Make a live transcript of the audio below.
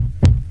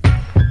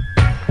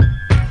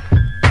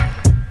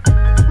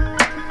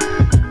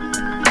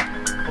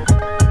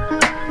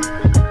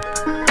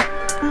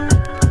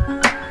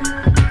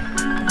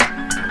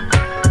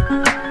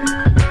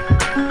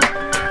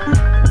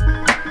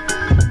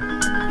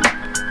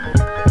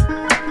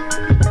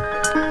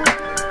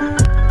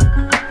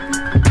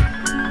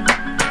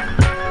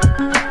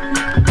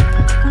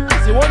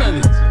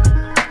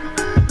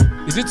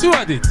two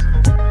I did.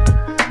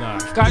 Nah,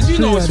 guys, you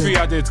know it's three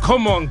I did.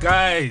 Come on,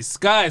 guys,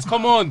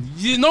 come on.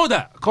 You know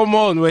that. Come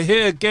on, we're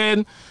here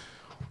again.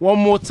 One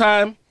more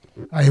time.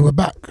 Hey, we're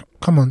back.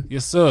 Come on.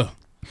 Yes, sir.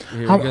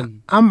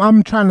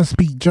 I'm trying to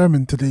speak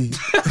German today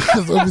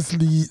because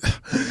obviously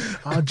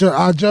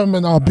our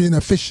German are being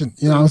efficient.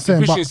 You know what I'm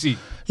saying? Efficiency.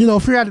 But, you know,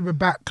 three I did, we're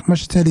back.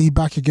 Machatelli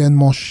back again.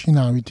 Mosh, you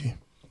know how we do.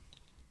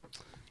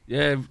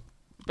 Yeah,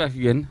 back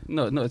again.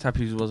 Not as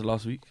happy as I was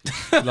last week,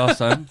 last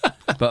time.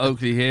 But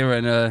Oakley here,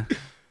 and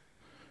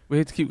we're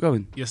here to keep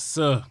going. Yes,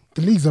 sir.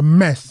 The league's a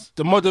mess.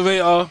 The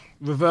moderator,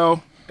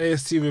 Ravel,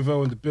 AST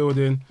Ravel in the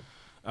building.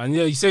 And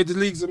yeah, you say the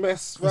league's a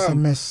mess. It's a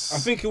mess. I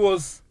think it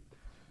was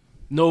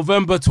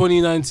November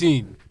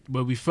 2019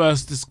 where we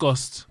first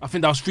discussed. I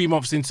think that was 3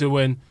 months into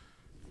when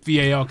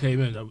VAR came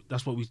in.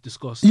 That's what we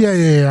discussed.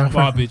 Yeah.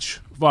 Varbage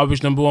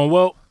number one.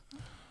 Well,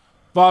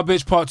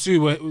 Varbage part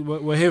two,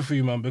 we're here for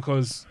you, man,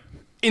 because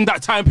in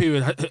that time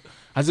period,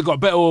 has it got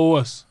better or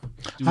worse?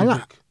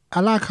 I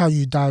like how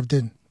you dived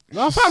in.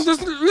 No, fam,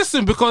 just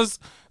listen, because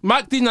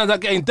Mike Dean are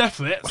getting death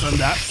threats and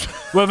that.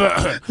 Whether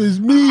it's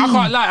me, I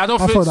can't lie.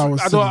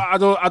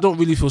 I don't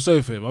really feel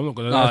sorry for him. I'm not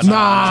gonna lie.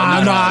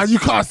 Nah, you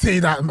can't say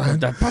that, man.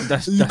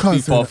 That's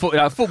too far.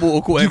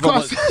 Football court,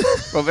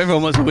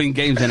 everyone wants to win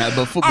games and that,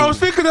 but football. I was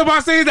thinking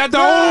about saying that the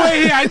whole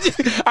way here.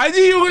 I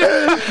knew you were.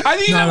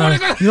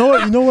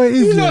 You know what it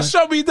is. You not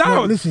shut me down.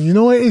 No, listen, you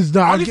know what it is.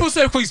 I only feel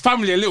sorry for his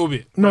family a little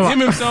bit. No, him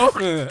himself.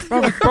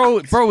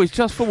 bro, it's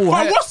just football.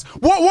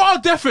 What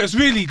are death threats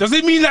really? Does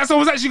it mean that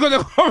someone's actually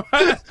gonna come?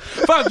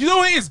 Fam, you know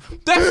what it is?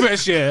 Death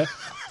threats, yeah.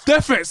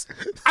 Death threats.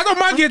 I don't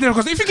mind getting them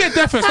because if you get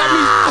death threats,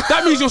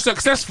 that means you're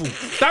successful.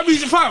 That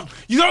means, fam,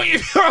 you're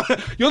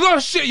not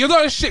a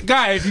shit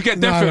guy if you get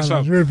death threats,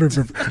 fam. Riv.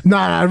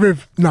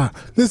 Nah.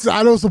 Listen,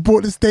 I don't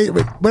support this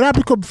statement. When I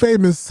become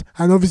famous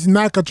and obviously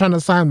Nike are trying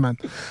to sign, man,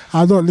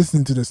 I don't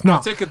listen to this. Nah.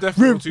 I'll take a death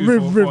threat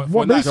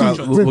for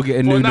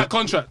that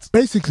contract.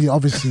 Basically,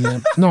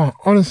 obviously, no,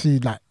 honestly,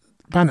 like,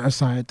 banter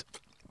aside,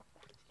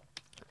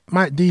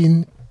 Mike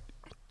Dean,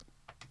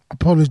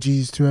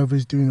 apologies to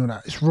whoever's doing all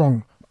that. It's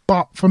wrong.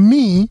 But for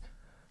me,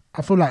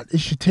 I feel like he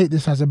should take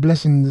this as a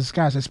blessing in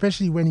disguise,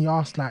 especially when he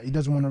asked, like, he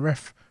doesn't want to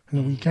ref in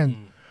the weekend.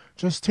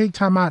 Just take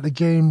time out of the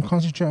game,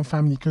 concentrate on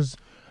family, because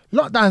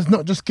lockdown's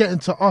not just getting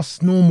to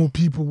us normal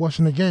people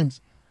watching the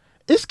games.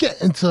 It's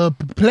getting to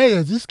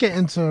players, it's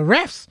getting to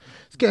refs,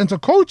 it's getting to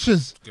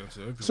coaches.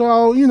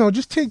 So, you know,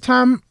 just take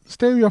time,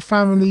 stay with your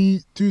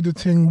family, do the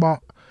thing, but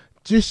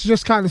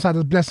just count this as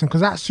a blessing,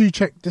 because that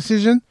Souček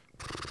decision,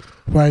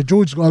 where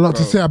George got a lot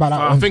to say about that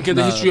one. I think in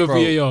the history of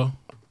VAR,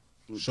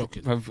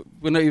 shocking.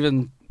 We're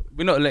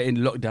not letting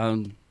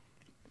lockdown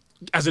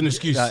as an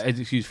excuse. As an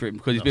excuse for him,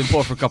 because he's been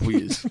poor for a couple of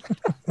years. Still.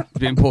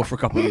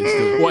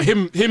 What,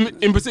 him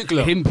in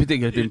particular? Him in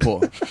particular has been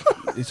poor.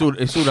 It's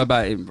all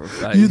about him, bro.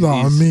 Like, you know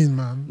what I mean,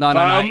 man.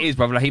 No, it is,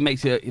 bro. Like, he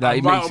makes it. Like,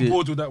 I'm right on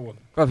board with that one.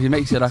 Bro, he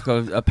makes it like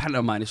a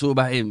pantomime. It's all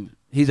about him.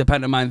 He's a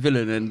pantomime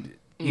villain, and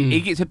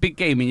he gets a big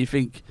game, and you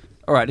think,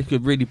 all right, this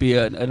could really be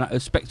a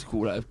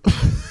spectacle. Like,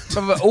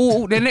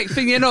 the next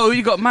thing you know,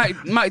 you got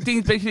Mike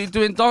Dean's basically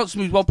doing dance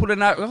moves while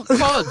pulling out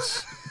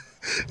cards.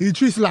 He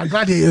treats it like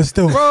gladiators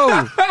still.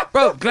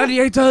 Bro,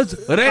 gladiators.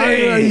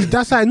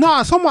 That's like, no,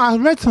 I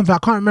read something, I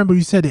can't remember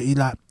who said it. He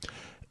like,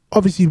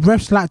 obviously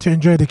refs like to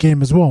enjoy the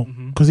game as well,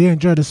 because they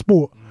enjoy the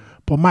sport.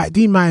 But Mike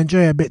Dean might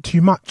enjoy it a bit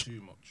too much.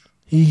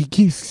 He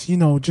keeps,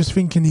 just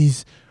thinking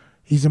he's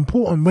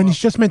important when he's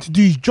just meant to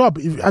do his job.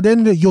 At the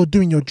end of the day, you're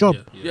doing your job.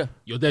 Yeah.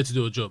 You're there to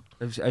do a job.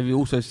 Have you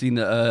also seen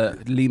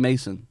Lee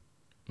Mason?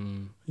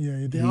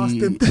 Yeah, they asked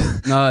him.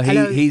 No, I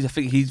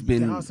think he's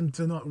been. They asked him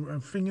to not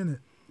thing in it.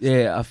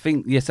 Yeah, I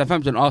think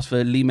Southampton asked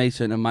for Lee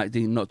Mason and Mike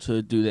Dean not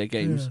to do their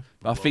games. Yeah.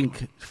 But I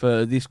think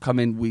for this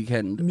coming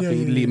weekend,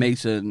 Lee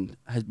Mason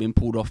has been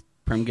pulled off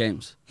Prem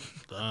games.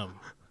 Damn.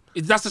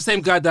 That's the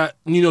same guy that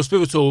Nuno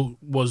Spirito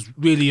was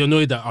really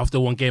annoyed at after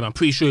one game. I'm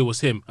pretty sure it was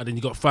him, and then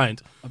he got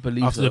fined. I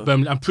believe after so. the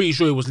Birmingham. I'm pretty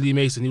sure it was Lee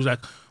Mason. He was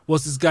like,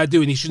 "What's this guy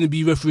doing? He shouldn't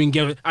be refereeing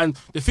games." And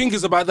the thing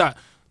is about that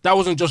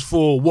wasn't just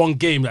for one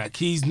game. Like,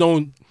 he's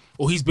known,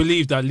 or he's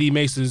believed that Lee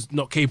Mason's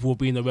not capable of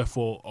being a ref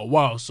for a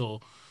while.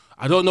 So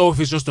I don't know if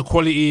it's just the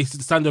quality,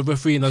 the standard of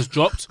refereeing has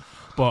dropped.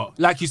 But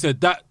like you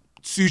said, that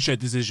Souček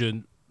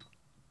decision,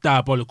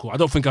 diabolical. I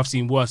don't think I've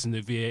seen worse in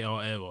the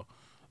VAR era.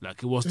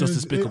 Like, it was just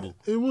despicable.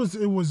 It was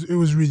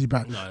really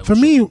bad. No, for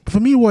me,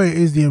 what it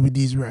is there with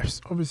these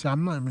refs, obviously,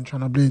 I'm not even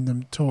trying to blame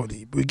them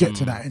totally, but we get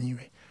to that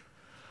anyway.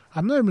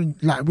 I'm not even,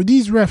 like, with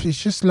these refs,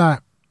 it's just like,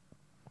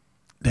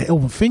 they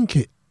overthink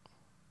it.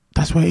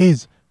 That's what it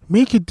is.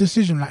 Make a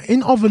decision. Like,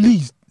 in other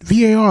leagues,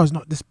 VAR is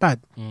not this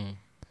bad.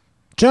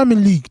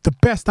 German league, the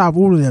best out of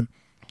all of them.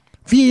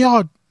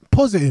 VAR,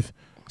 positive.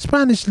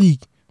 Spanish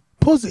league,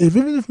 positive.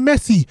 Even if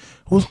Messi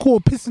was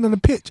caught pissing on the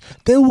pitch,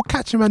 they will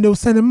catch him and they'll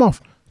send him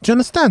off. Do you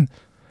understand?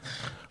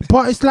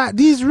 But it's like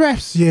these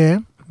refs,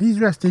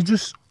 they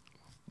just...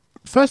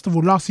 First of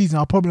all, last season,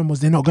 our problem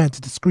was they're not going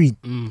to the screen.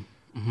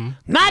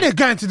 Now they're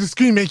going to the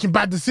screen making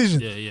bad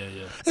decisions. Yeah.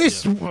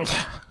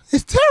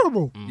 It's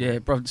terrible. Yeah,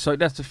 bro. So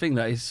that's the thing,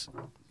 that is...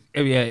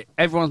 Yeah,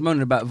 everyone's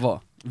moaning about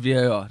VAR.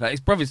 VAR. Like,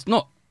 it's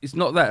not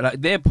that.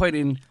 Like, they're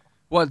pointing.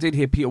 What I did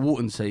hear Peter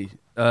Walton say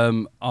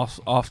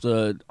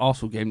after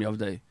Arsenal game the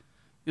other day,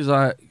 he was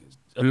like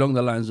along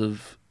the lines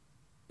of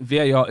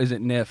VAR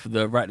isn't there for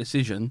the right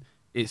decision.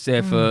 It's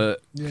there for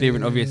clear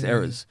and obvious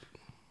errors.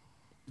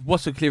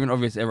 What's a clear and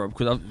obvious error?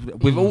 Because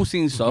we've all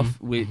seen stuff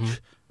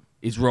which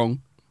is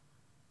wrong,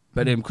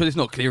 but then because it's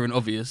not clear and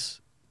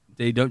obvious,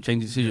 they don't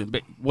change the decision.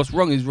 But what's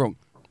wrong is wrong.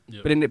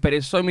 Yeah. But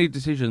there's so many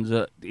decisions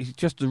that it's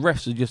just the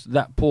refs are just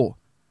that poor.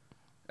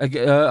 I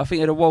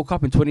think at the World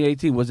Cup in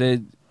 2018, was there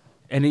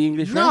any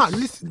English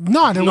refs?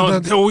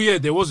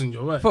 There wasn't.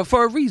 You're right.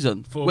 For a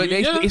reason.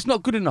 It's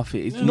not good enough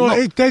here.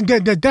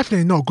 They're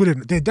definitely not good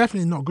enough. They're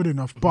definitely not good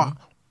enough. But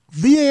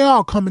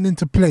VAR coming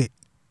into play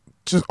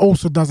just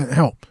also doesn't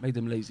help. Make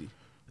them lazy.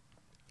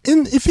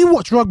 If you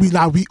watch rugby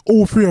like we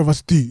all three of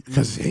us do,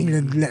 because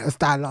England let us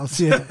down last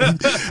year.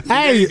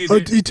 Hey,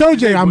 you told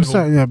Jay, I'm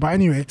sorry, yeah, but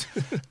anyway,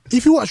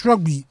 if you watch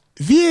rugby,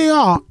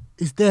 VAR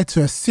is there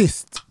to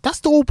assist. That's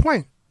the whole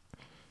point.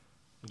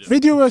 Yeah,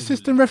 video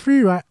assistant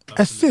referee, right?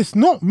 Absolutely. Assist,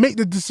 not make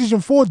the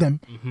decision for them.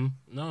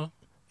 No.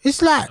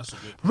 It's like,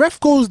 ref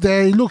goes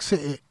there, he looks at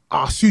it,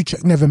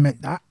 Souček never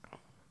meant that.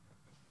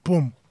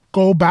 Boom.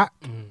 Go back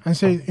and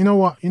say, you know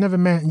what, you never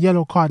meant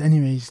yellow card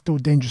anyway, it's still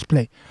dangerous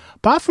play.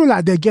 But I feel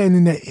like they're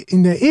getting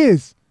in their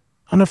ears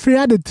on a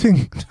free-handed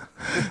thing.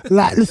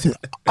 Like, listen,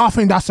 I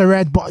think that's a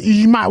red, but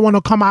you might want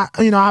to come out,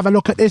 have a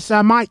look at this,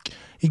 Mike.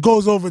 He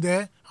goes over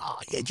there. Oh,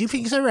 yeah, do you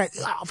think it's a red?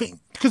 I think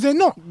because they're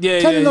not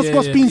telling us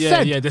what's being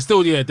said. Yeah, they're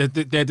still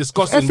they're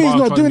discussing. FA's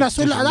not doing that,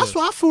 so that's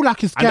what I feel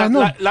like is going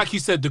on. Like you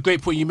said, the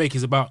great point you make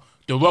is about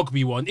the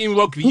rugby one. In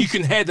rugby, you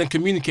can hear them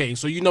communicating,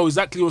 so you know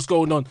exactly what's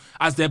going on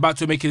as they're about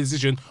to make a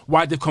decision,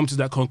 why they've come to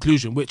that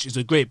conclusion, which is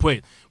a great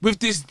point. With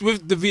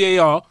the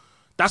VAR,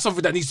 that's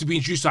something that needs to be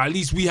introduced, so at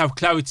least we have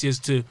clarity as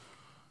to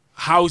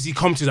how has he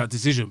come to that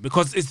decision.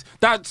 Because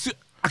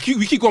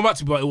we keep going back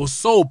to it, but it was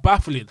so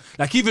baffling.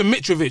 Like, even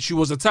Mitrovic, who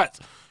was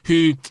attacked,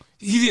 he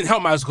didn't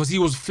help matters because he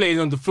was flailing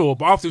on the floor,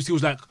 but afterwards he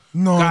was like,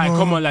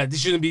 come on, like, this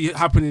shouldn't be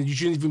happening, you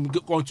shouldn't even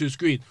go onto the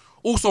screen.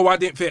 Also, why I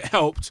didn't think it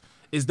helped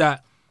is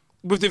that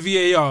with the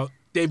VAR,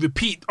 they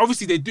repeat,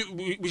 obviously they do,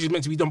 which is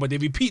meant to be done, but they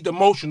repeat the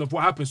motion of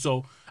what happened,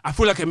 so I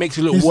feel like it makes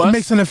it a little worse. It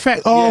makes an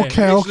effect. Oh,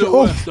 okay.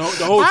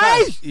 The whole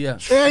time. Yeah.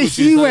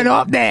 He went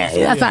up there.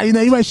 That's how,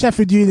 he went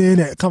Sheffield Union,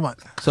 innit? Come on.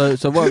 So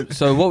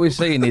what we're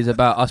saying is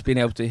about us being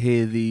able to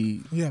hear the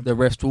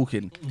refs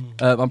talking.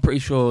 I'm pretty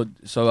sure,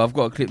 so I've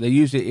got a clip, they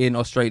used it in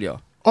Australia.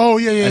 Oh,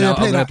 yeah. And I'm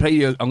going to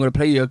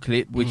play you a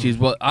clip, which is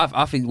what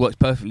I think works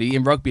perfectly.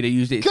 In rugby, they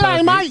used it.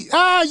 G'day, mate.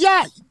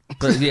 Yeah.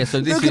 But yeah, so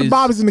this is...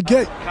 Barbers in the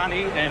gate.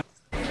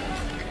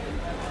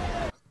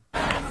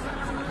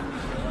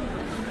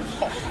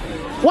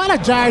 What a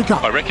joker.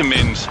 I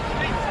recommend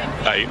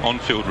a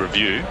on-field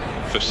review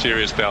for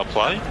serious foul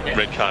play,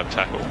 red card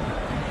tackle.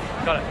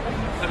 Got it.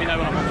 Let me know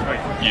when I'm on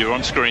screen. You're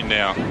on screen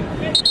now.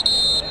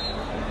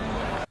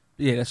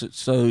 Yeah,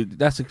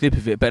 that's a clip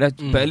of it, but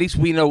at least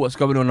we know what's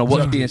going on and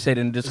what's being said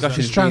and the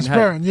discussion is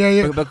transparent.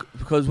 Being had. Yeah.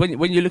 Because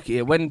when you look at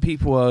it, when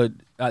people are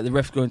at the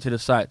ref going to the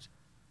side,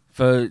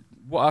 for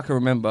what I can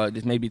remember,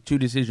 there's maybe 2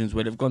 decisions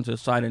where they've gone to the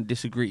side and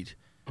disagreed.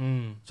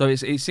 So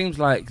it seems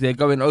like they're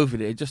going over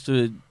there just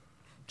to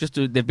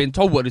they've been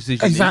told what the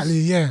decision is. Exactly,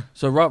 yeah.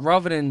 So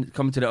rather than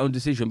coming to their own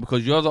decision,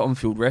 because you're the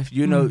on-field ref,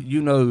 you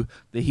know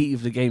the heat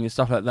of the game and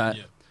stuff like that.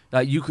 Yeah.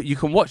 Like you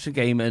can watch the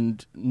game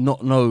and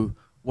not know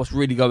what's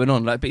really going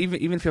on. Like, but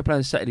even if you're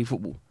playing Saturday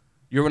football,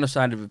 you're on the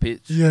side of a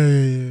pitch.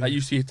 Yeah. Like, you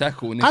see a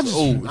tackle and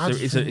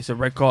it's a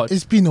red card.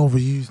 It's been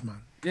overused,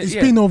 man. It's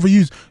been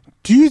overused.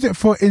 To use it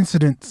for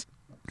incidents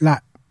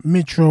like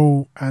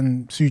Mitro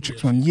and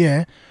Souček's one,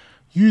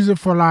 use it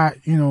for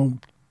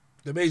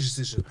the major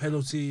decision,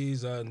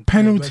 penalties,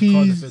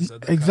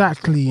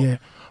 exactly, yeah.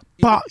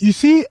 But you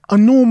see a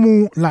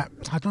normal,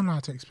 I don't know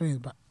how to explain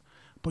it,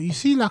 but you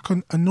see like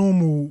a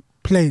normal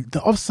play, the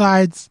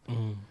offsides,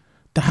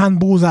 the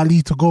handballs that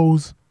lead to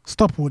goals,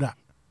 stop all that.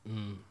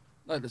 Do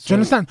you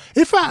understand?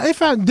 If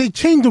they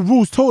changed the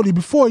rules totally,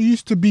 before it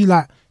used to be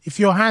like, if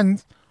your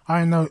hands are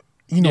in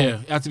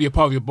it had to be a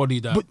part of your body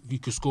that you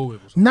could score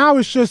with. Now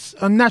it's just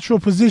a natural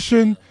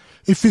position.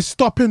 If it's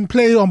stopping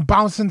play or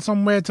bouncing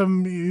somewhere to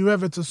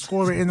whoever to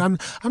score it in, I'm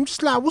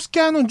just like, what's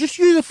going on? Just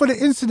use it for the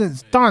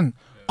incidents. Done.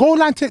 Goal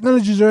line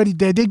technology is already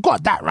there. They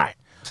got that right.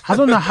 I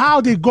don't know how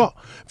they got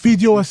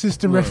video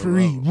assistant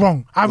referee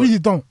wrong. I really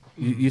don't.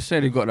 You say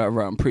they got that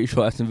right. I'm pretty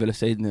sure Aston Villa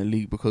stayed in the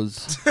league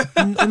because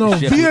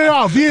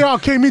VAR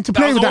came into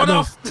play with that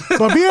though.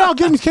 But VAR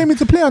games came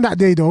into play on that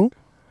day though.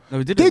 No,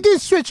 it didn't. They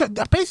did switch.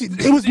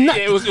 Basically, it was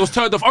it was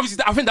turned off.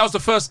 Obviously, I think that was the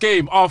first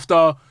game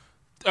after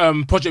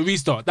Project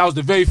Restart. That was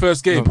the very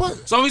first game.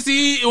 So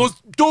obviously it was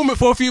dormant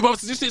for a few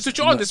months. Just switch it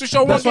on. They switch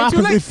on. That's what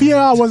happens. If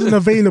VAR wasn't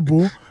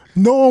available,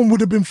 no one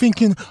would have been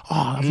thinking,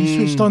 have you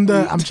switched on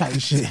the... I'm chatting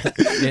shit. But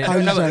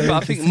I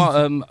think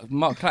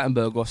Mark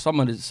Clattenburg or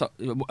someone,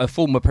 a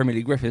former Premier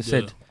League ref, has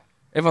said,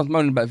 everyone's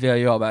moaning about VAR,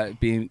 about it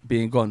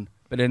being gone.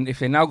 But then if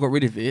they now got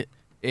rid of it,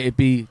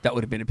 that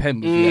would have been a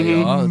pen with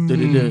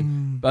VAR.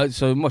 But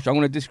so much, I'm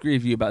going to disagree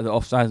with you about the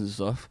offsides and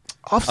stuff.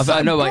 Offside.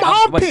 I know.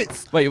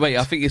 Armpits. Wait.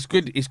 I think it's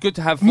good. It's good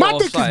to have 4 My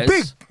dick offsides. is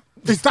big.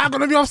 Is that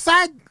gonna be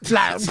offside?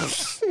 Like,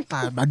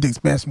 my dick's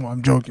bare small.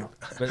 I'm joking.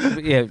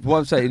 But yeah, what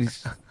I'm saying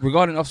is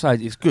regarding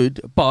offside, it's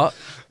good, but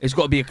it's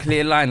got to be a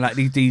clear line, like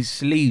these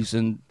sleeves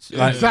and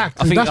like,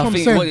 Exactly. I think That's what I'm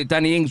saying. what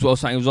Danny Ings was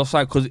saying, he was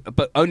offside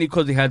but only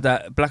because he had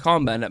that black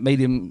armband that made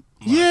him.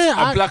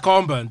 A black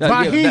armband. But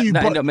I hear you,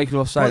 that but- ended up making him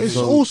offside. But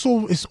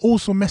it's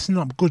also messing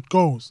up good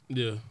goals.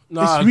 Yeah.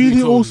 It's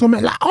really also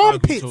like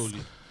armpits.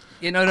 Totally.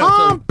 Yeah, no.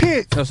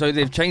 Armpits. So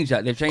they've changed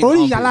that. They've changed.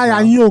 Oh, the yala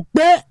armpits ya yo,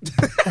 bet.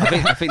 now.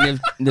 I think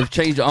they've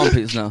changed the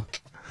armpits now.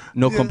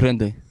 No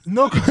comprende.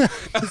 No.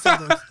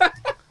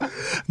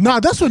 Nah,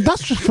 that's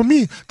just for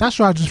me. That's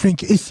why I just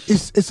think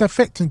it's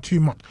affecting too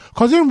much.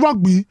 Because in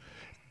rugby,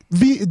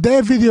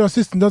 their video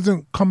assistant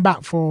doesn't come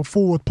back for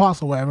forward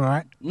pass or whatever,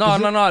 right? No.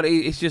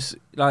 It's just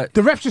like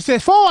the ref just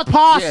says forward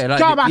pass, yeah, like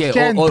go back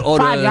again, or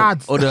 5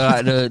 yards. or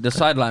the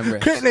sideline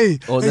refs. Quickly,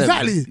 Or them.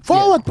 exactly.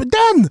 Forward, but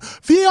then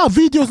VAR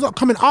video's not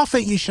coming. I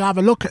think you should have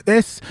a look at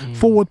this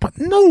forward. But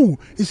no,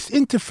 it's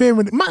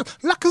interfering. Man,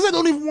 like I said,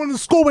 don't even want to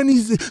score don't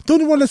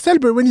even want to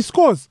celebrate when he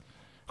scores.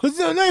 Because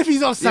you don't know if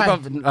he's offside. Yeah,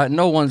 bruv, like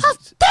no one's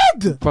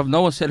dead. Bruv,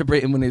 no one's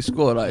celebrating when they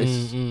score. Like,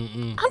 it's,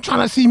 I'm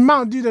trying to see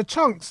Mount do the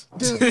chunks.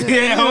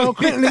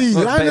 Quickly.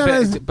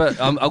 but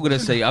I'm gonna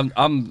say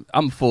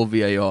I'm for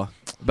VAR.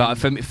 But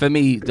for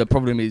me, the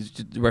problem is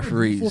the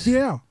referees. For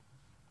VAR.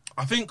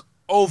 I think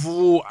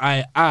overall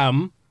I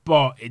am,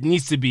 but it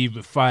needs to be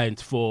refined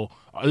for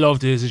a lot of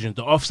the decisions,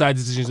 the offside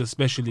decisions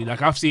especially.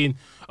 Like I've seen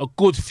a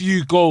good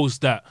few goals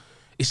that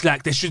it's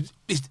like there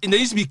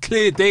needs to be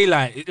clear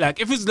daylight.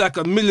 Like if it's like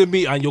a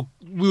millimeter and you're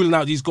ruling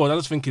out these goals, I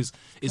just think it's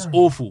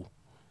awful.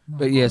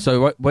 But yeah,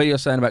 so what you're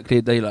saying about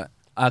clear daylight,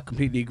 I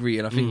completely agree,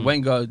 and I think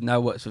Wenger now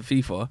works for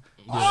FIFA.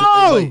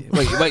 Oh!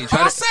 Wait,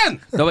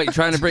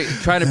 trying to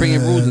bring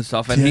in rules and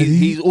stuff, and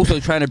he's also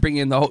trying to bring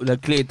in the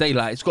clear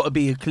daylight. It's got to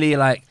be a clear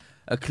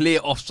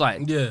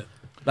offside. Yeah.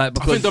 Like,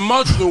 I think the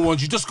marginal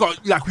ones, you just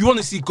got like we want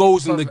to see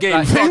goals in the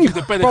game. You can't give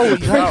the benefit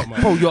of the doubt,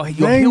 man. Bro, you're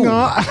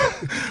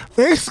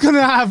Wenger's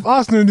gonna have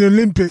Arsenal in the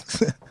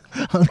Olympics.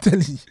 I'm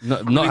telling you.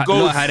 Not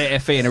how the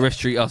FA and the refs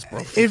treat us,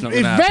 bro. If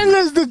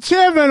Wenger's the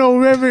chairman or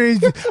whoever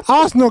is,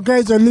 Arsenal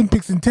goes to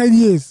Olympics in 10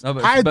 years. No,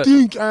 I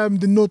think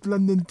the North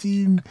London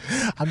team.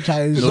 I'm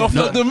trying to. North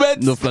London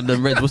Reds. North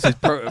London Reds. What's his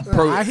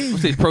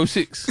Pro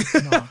 6?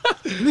 No.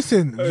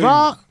 Listen,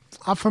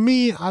 for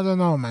me, I don't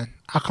know, man.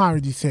 I can't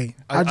really say.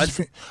 I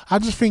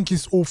just think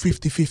it's all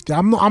 50-50.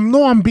 I'm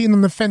being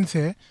on the fence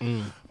here,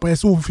 but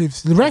it's all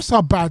 50. The refs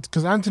are bad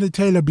because Anthony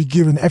Taylor be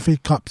giving FA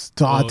Cups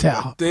to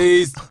Arteta.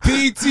 There's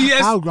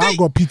PTSD. I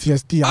got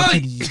PTSD. I'll tell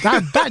you.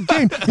 That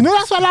game,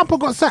 that's why Lampard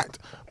got sacked.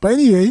 But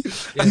anyway,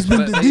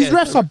 these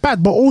refs are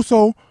bad, but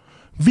also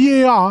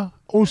VAR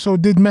also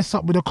did mess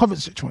up with the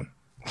Kovacic one.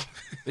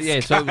 Yeah,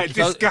 so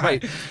this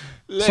guy.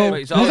 Was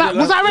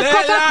that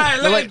red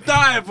card? Let it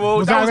die,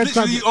 bro. That was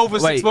literally over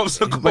 6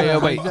 months ago.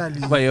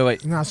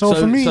 Wait. Nah, so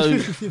for me,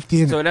 it's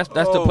 50-50. So that's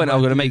the point I'm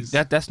going to make.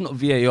 That's not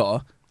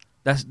VAR.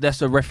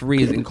 That's a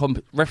referee's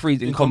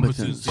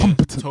incompetence.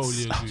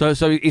 Totally agree.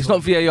 So it's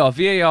not VAR.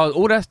 VAR,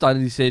 all that's done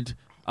is he said,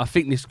 I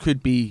think this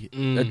could be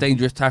a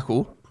dangerous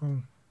tackle.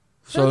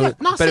 So,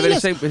 but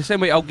the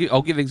same way, I'll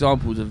give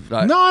examples of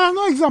like.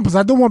 No examples.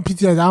 I don't want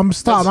PTSD. I'm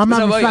starved. I'm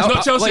having flashbacks.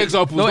 Not Chelsea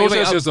examples. No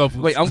Chelsea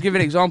examples. Wait, I'm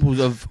giving examples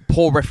of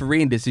poor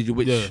refereeing decision.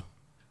 Which,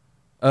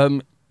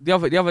 the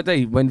other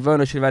day when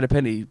Werner should have had a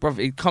penalty, bro,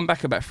 he'd come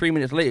back about 3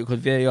 minutes later because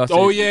VAR said,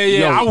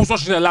 I was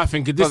watching that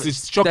laughing because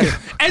this is shocking.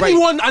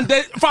 Anyone and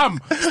then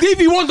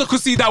Stevie Wonder could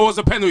see that was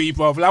a penalty,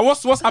 bro. Like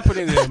what's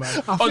happening here,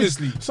 man?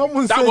 Honestly,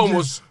 that one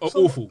was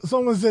awful.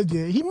 Someone said,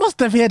 he must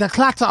have heard a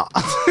clatter.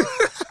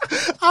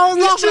 I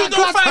was true,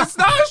 no facts.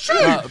 No, it's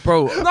true.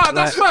 Bro. No,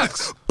 that's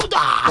facts.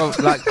 Bro,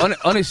 like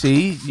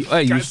honestly,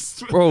 you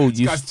saw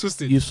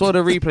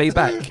the replay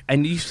back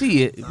and you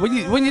see it.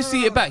 When you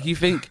see it back, you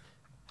think,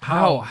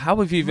 how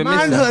have you even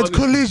missed that? Man heard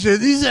collision.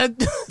 He said,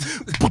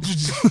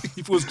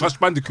 he was Crash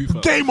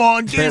Bandicoot. Game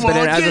on. But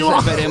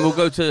then we'll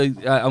go to.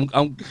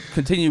 I'm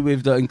continue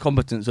with the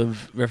incompetence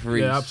of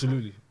referees. Yeah,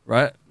 absolutely.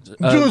 Right.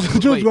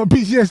 George got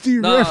PTSD.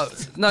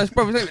 No, it's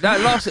probably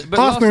that last season.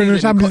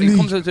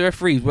 Incompetence of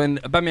referees when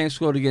Aubameyang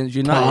scored against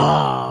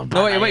United.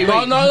 Wait.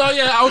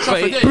 Yeah, I'll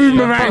try to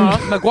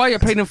Boomerang. Maguire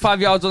played him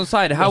 5 yards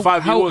onside. How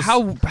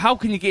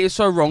can you get it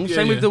so wrong?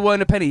 Same with the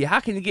Werner penalty. How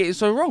can you get it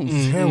so wrong?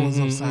 His hair was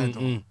offside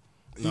though.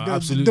 No,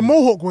 absolutely. The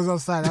mohawk was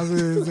offside. That's what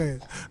he was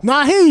saying. Now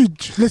I hear you.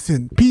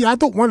 Listen, P. I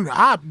don't want.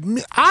 I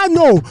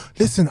know.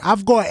 Listen,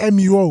 I've got an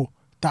MUO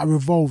that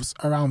revolves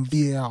around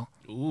VAR.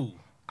 Ooh.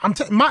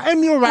 My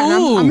MUO right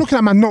now. I'm looking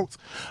at my notes.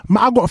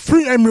 I've got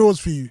 3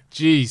 MUOs for you.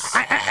 Jeez.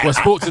 What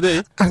sport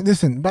today?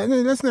 Listen, but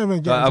let's never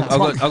get.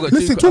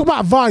 Listen, talk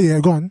about VAR. Yeah,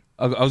 go on.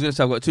 I was going to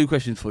say I've got 2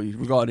 questions for you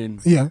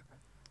regarding. Yeah.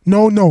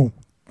 No. No.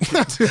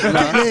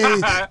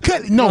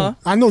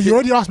 I know you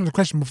already asked me the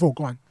question before.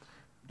 Go on.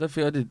 I don't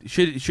think I did.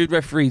 Should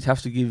referees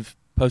have to give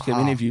post-game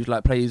interviews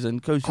like players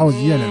and coaches. Oh,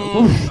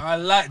 yeah. I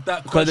like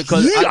that Because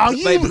question. Are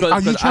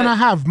you trying to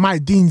have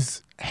Mike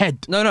Dean's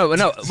head? No.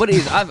 What it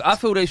is, I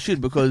feel they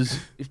should, because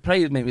if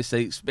players make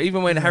mistakes, but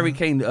even when Harry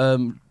Kane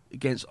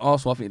against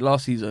Arsenal, I think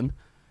last season,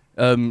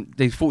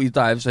 they thought he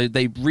dived, so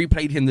they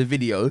replayed him the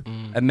video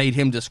and made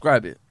him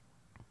describe it.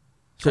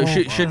 So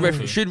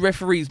should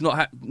referees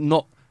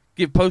not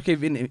give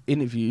post-game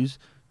interviews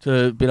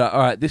to be like, all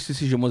right, this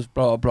decision was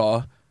blah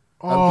blah.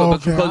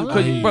 Because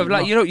bro,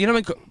 like you know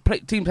when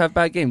teams have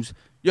bad games.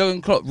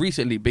 Jurgen Klopp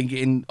recently been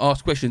getting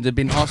asked questions and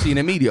been asked in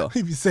the media.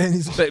 He be saying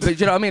he's but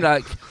you know what I mean?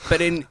 Like, but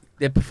then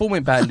they're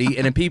performing badly,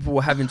 and then people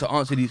were having to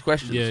answer these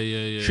questions.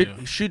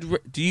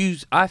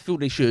 I feel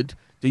they should.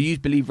 Do you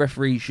believe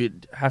referees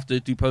should have to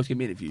do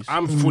post-game interviews?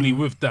 I'm fully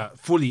with that.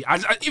 Fully.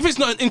 If it's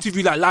not an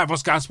interview like live on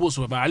Sky Sports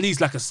or whatever, at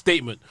least like a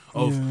statement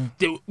of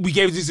we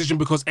gave a decision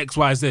because X,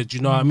 Y, Z. Do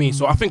you know what I mean?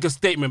 So I think a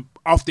statement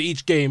after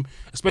each game,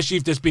 especially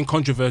if there's been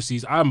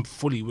controversies, I'm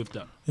fully with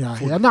that. Yeah,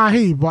 I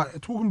hear you.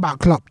 But talking about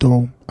Klopp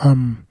though,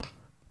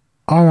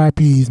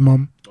 R.I.P. his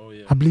mum. Oh,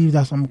 yeah. I believe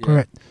that's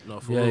correct.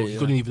 No, for real. He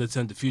couldn't even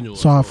attend the funeral.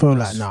 So I feel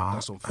like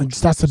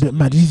that's a bit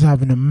mad. He's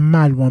having a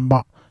mad one,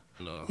 but.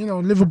 No. You know,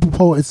 Liverpool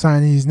poet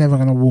saying he's never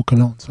gonna walk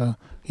alone. So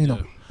you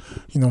know,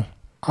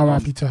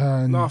 R.I.P. to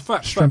her and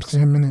strength to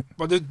him, innit?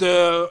 But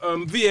the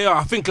VAR,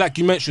 I think, like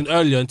you mentioned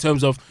earlier, in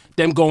terms of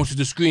them going to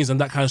the screens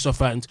and that kind of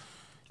stuff, and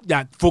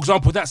that, for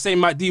example, that same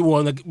Mike D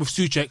one with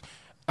Souček,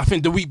 I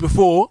think the week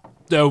before.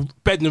 The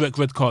Bednarek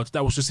red card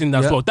that was just in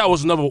there as well. That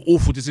was another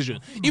awful decision.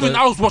 Even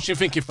I was watching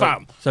thinking,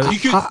 fam,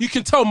 you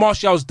can tell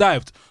Martial's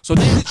dived. So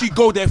they literally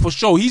go there for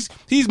show. He's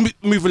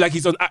moving like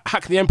he's on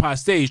Hack the Empire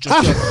stage,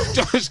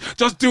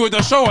 just doing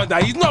the show and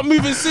that. He's not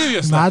moving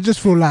serious. Nah, I just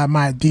feel like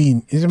Mike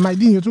Dean. Is it Mike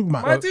Dean you're talking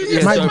about? Mike Dean,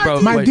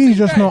 yes, Mike Dean's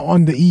just not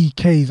on the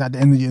EKs at the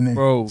end of the day.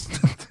 Bro,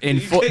 in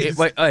 4 days,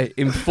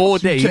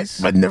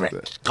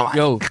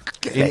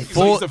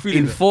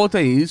 in 4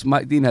 days,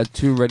 Mike Dean had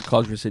 2 red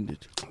cards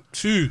rescinded.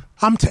 2.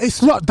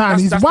 It's lockdown.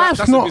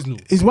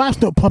 His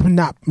wife's not popping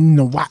that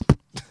whap.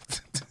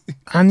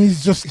 And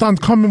he's just done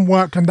common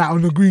work and that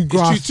on the green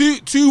grass.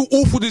 Two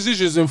awful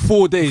decisions in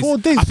 4 days. 4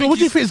 days. What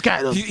do you think this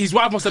guy does? His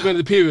wife must have been in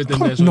the period then.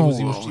 There, so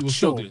he was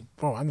struggling.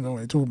 Bro, I don't know what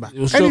you're talking about. He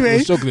was anyway,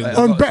 struggling.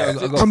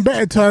 On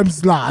better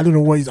terms, like I don't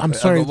know what he's. I'm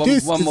sorry.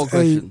 This one more is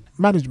question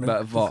management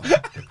about VAR.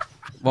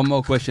 One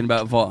more question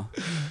about VAR.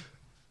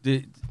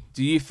 Do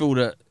you feel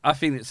that? I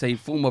think that say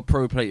former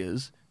pro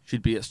players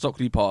should be at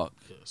Stockley Park.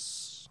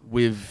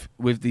 With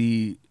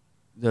the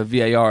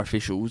VAR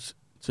officials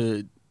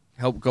to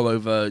help go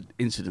over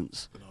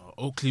incidents. No,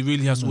 Oakley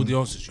really has all the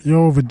answers. You're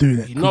overdoing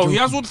it. No, he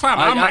has all the time.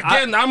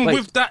 I'm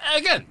with that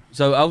again.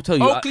 So I'll tell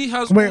you. Oakley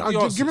has all the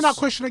answers. Give me that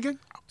question again.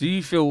 Do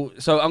you feel...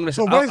 So I'm going to...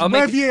 So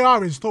where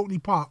VAR is Stockley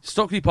Park?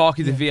 Stockley Park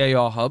is a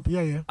VAR hub.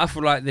 Yeah. I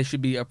feel like there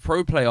should be a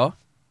pro player.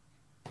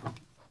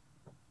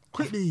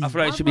 Quickly. I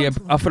feel like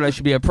there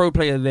should be a pro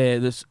player there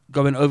that's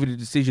going over the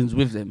decisions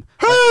with them.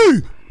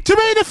 Who?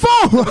 Jermaine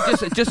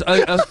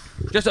Defoe.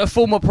 Just a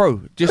former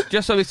pro.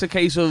 Just so it's a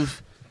case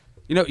of,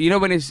 you know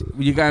when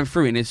you're going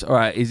through and it's all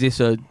right. Is this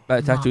a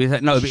bad tattoo?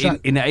 No, but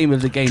in the aim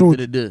of the game.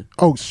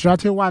 Should I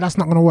tell you why that's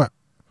not gonna work?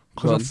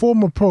 Because a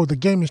former pro, the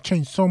game has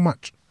changed so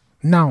much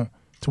now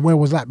to where it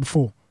was like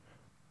before.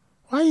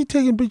 Why are you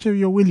taking a picture of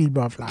your willy,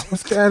 bruv? Like,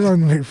 what's going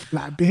on with,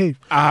 like, behave?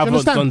 I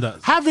haven't done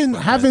that. Having,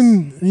 I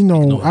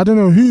don't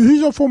know, who's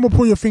your former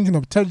pro you're thinking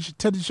of?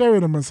 Teddy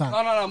Sheringham or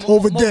something? No.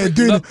 Over there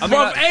doing... it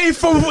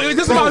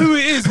doesn't matter who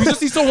it is. We just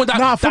see someone that...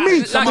 Nah, for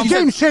me,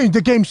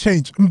 the game's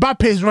changed.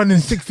 Mbappe is running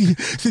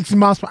 60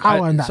 miles per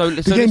hour and that.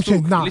 The game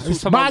changed now.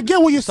 But I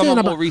get what you're saying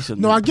about...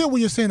 No, I get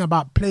what you're saying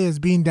about players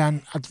being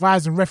there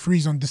advising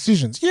referees on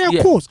decisions. Yeah,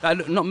 of course.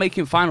 Not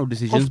making final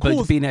decisions,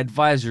 but being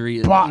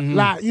advisory. But,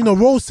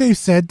 Roll Safe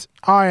said...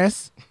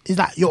 RS is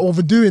like you're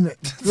overdoing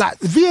it. Like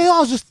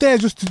VAR's just there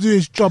just to do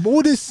his job.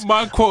 All this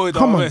man quoted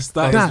RS.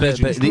 But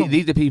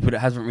these are people that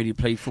haven't really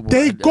played football.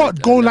 They got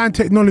goal line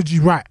technology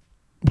right.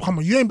 Come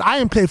on, I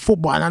ain't played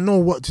football and I know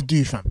what to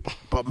do, fam.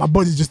 But my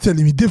body's just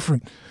telling me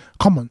different.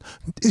 Come on,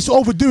 it's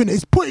overdoing it.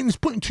 It's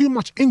putting too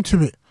much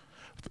into it.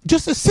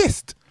 Just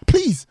assist,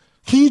 please.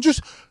 Can you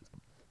just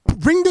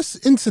bring this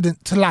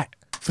incident to light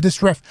for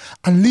this ref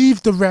and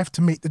leave the ref to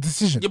make the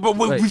decision? Yeah, but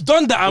we've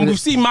done that and we've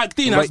seen Mike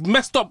Dean has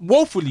messed up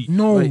woefully.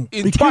 No,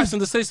 twice in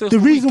the same. The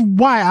reason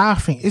why I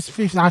think it's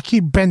 50, I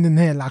keep bending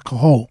here like a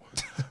hole,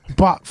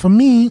 but for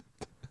me,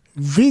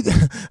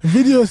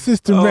 video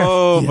assistant ref.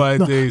 Oh my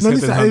days!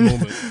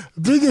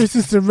 Video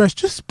assistant ref,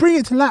 just bring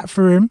it to light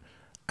for him,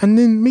 and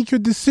then make your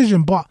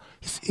decision. But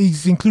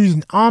it's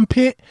including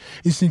armpit,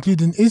 it's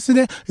including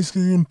incident, it's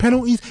including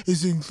penalties,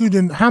 it's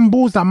including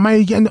handballs that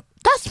might get.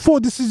 That's 4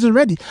 decisions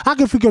already. I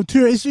can think of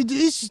 2. It's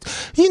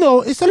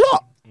a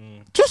lot.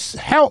 Just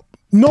help.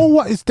 Know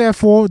what it's there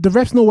for. The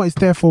refs know what it's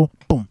there for.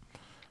 Boom.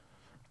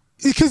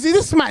 Because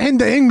this might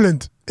hinder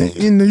England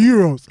in the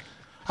Euros.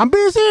 I'm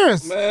being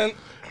serious. Man,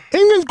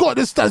 England's got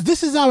the stats.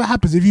 This is how it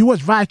happens. If you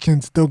watch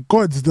Vikings, the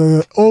gods,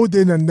 the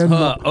Odin and them.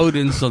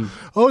 Odin's son.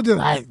 Odin,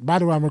 by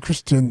the way, I'm a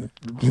Christian.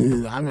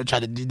 I'm not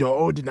trying to do the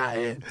Odin out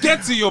here.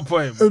 Get to your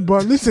point.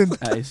 But listen,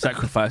 He's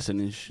sacrificing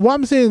and shit. what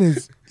I'm saying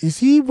is, you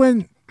see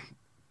when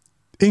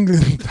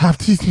England have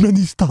these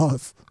many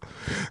stars,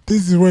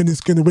 this is when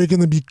we're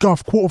gonna be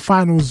guff.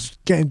 Quarterfinals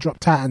getting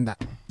dropped out and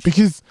that.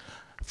 Because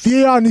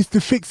VAR needs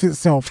to fix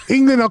itself.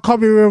 England are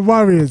coming with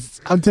Warriors.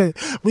 I'm telling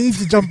you, we need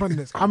to jump on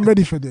this. I'm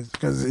ready for this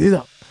because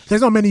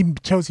there's not many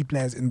Chelsea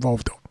players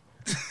involved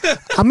though.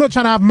 I'm not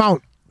trying to have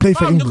Mount play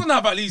for You're England. gonna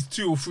have at least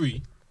 2 or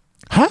 3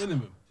 Huh?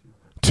 minimum.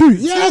 2?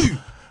 Yeah. 2.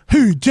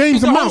 Who? James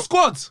He's the and whole Mount.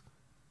 squad.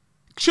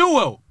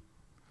 Chilwell.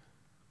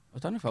 I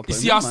don't know if I'll put You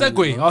him see in our mine,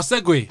 segue, you know. our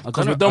segue, I because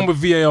don't we're know- done with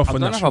VAR I for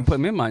don't know now. if I'll put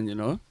him in mine, you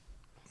know.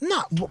 Nah,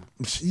 I like don't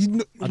in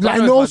know the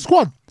if whole I-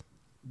 squad.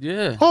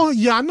 Yeah. Oh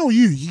yeah, I know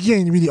you. You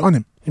ain't really on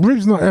him.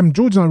 Rib's not.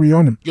 George's not really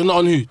on him. You're not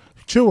on who?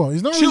 Chilwell.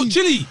 He's not. Really,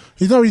 Chili.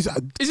 He's not. Really,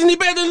 Isn't he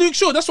better than Luke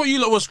Shaw? That's what you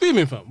lot were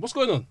screaming, fam. What's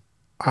going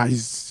on?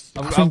 he's.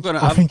 I'm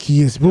I think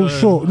he is. Well,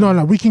 sure.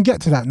 No, we can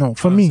get to that. No,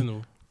 for me.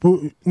 Arsenal. But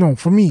no,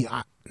 for me.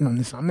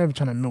 Listen, I'm never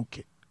trying to milk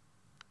it.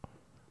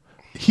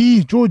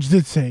 George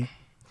did say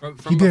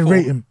he didn't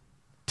rate him.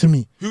 To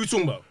me, Who are we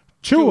talking about?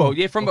 Chilwell.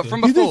 Yeah, from He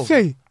before. did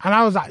say, and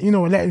I was like,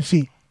 let him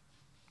see.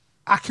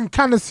 I can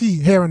kind of see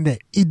here and there.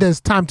 There's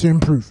time to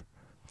improve.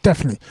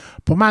 Definitely.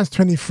 But man's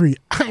 23.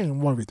 I ain't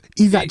worried.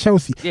 He's at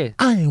Chelsea. Yeah.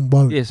 I ain't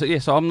worried.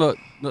 So I'm not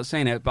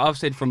saying that, but I've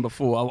said from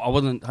before I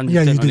wasn't 100%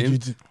 Yeah, you on did, him. you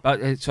did.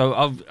 But so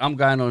I'm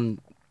going on.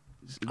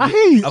 I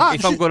hear you.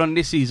 If I'm going on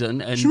this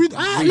season and Should we,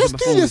 recent let's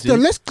do this then.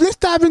 performances- Let's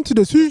dive into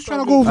this. Who's trying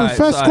to go for Alright,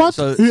 first so- squad?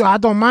 so- I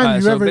don't mind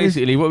Alright, so whoever it is.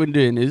 basically, what we're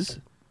doing is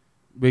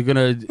we're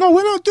gonna. No,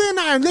 we're not doing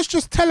that. Let's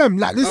just tell him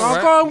like this.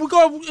 We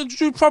got to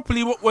introduce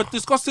properly what we're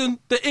discussing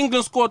the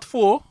England squad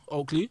for,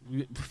 Oakley,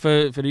 For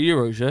the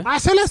Euros, yeah. I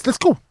say let's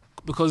go.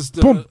 because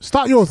Boom.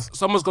 Start yours.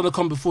 someone's going to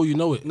come before you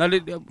know it. No,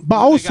 But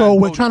also,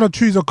 we're trying to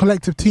choose a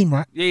collective team,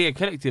 right? Yeah,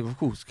 collective, of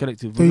course,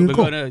 collective. There you We're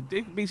go. gonna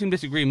there be some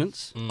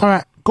disagreements. All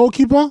right.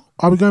 Goalkeeper.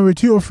 Are we going with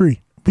 2 or 3?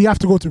 We have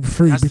to go to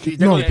 3. They're Because,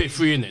 going no. to pick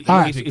 3 in it.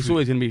 Alright. It's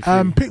always gonna be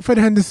free. Pickford,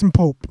 Henderson,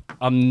 Pope.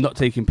 I'm not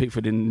taking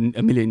Pickford in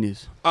a million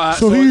years.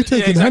 So who you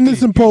taking?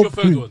 Henderson, Who's your Pope,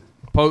 third who? one?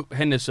 Pope,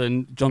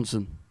 Henderson,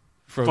 Johnson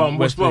From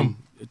West Brom.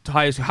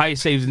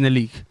 Highest saves in the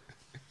league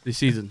this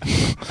season.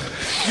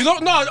 You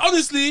don't know.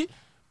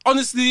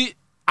 Honestly,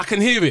 I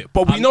can hear it,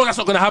 but we know that's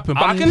not going to happen.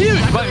 But I can hear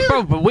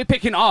it. But we're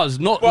picking ours,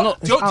 not.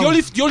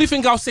 The only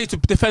thing I'll say to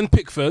defend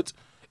Pickford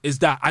is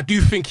that I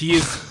do think he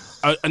is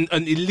an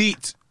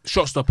elite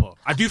shot stopper.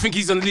 I do think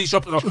he's an elite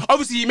shot stopper.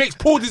 Obviously, he makes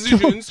poor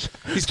decisions.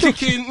 His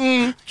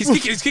kicking,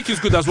 his kicking is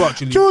good as well.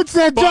 Actually, George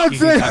said, no,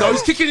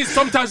 his kicking is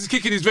sometimes his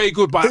kicking is very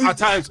good, but at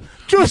times,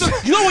 you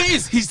know what it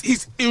is?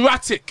 He's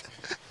erratic.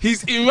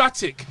 He's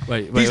erratic.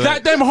 Wait, he's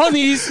like them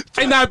honeys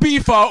in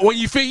Ibiza when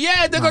you think,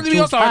 they're going to be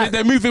outside and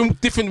they're moving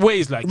different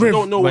ways. Like, you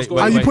don't know what's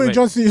going Are on. you putting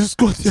Johnson in your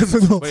squad? Yes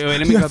or no? Wait,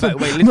 let me go back.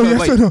 Wait,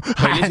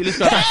 let's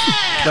go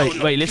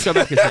back. Wait, let's go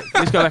back a sec.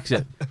 Let's go back a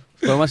sec.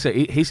 Well, one sec.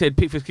 He said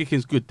Pickford's kicking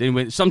is good. Then he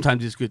went,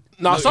 sometimes it's good.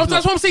 No,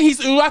 sometimes what I'm saying,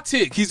 he's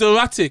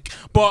erratic.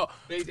 But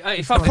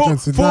if I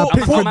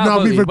Pickford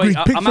now we've agreed.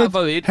 I'm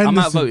outvoted. I'm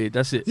outvoted.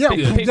 That's it. Yeah,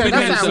 Pickford, that's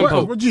Henderson, how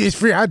Pope. what do you? It's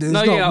 3 added.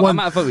 No, yeah, I'm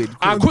outvoted.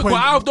 quick, but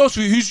out of those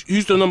 3,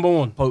 who's the number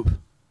 1? Pope.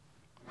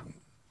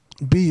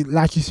 B,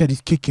 like you said, his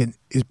kicking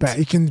is better.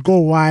 He can go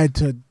wide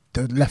to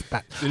the left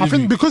back. I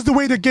think because the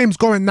way the game's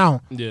going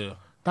now, Yeah.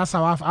 that's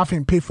how I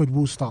think Pickford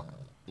will start.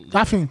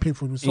 I think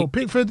Pickford will. So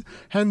Pickford,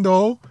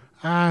 Hendo,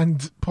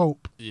 and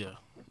Pope. Yeah.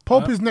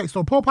 Pope is next.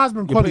 So Pope has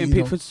been You're quality.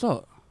 putting Pickford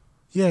start.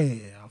 Yeah.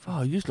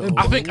 Oh, you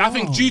I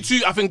think due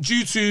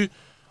to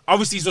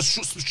obviously it's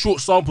a short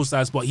sample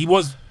size, but he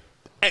was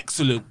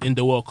excellent in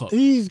the World Cup.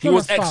 He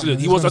was start, excellent. man.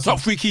 He He's was a gonna top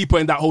 3 keeper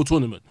in that whole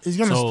tournament. He's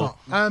gonna So,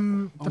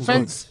 start.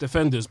 Defense.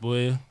 Defenders,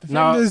 boy.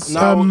 Defenders,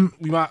 Now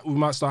we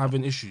might start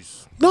having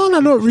issues. No,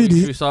 not Should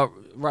really. we start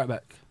right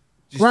back?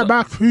 Right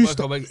back. Who's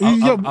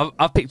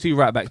I've picked 2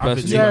 right backs I've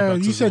picked personally. right Yeah,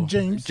 backs you as said well.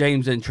 James.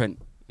 James and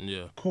Trent.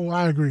 Yeah. Cool.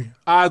 I agree.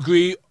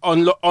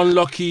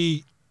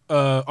 Unlucky.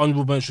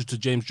 Honourable mention to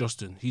James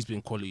Justin. He's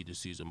been quality this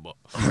season, but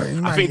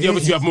I think the other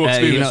 2 have more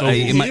experience.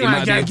 He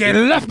might get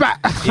left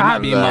back. He might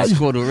be in my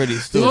squad already.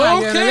 Still.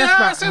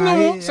 Okay, say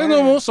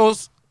no more. So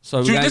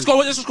So let's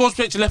go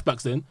straight to left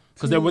backs then,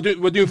 because then we're doing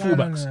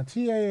fullbacks.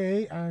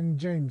 TAA and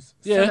James.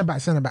 Yeah.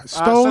 Centre back.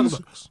 Stones,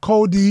 centre-backs.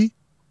 Cody,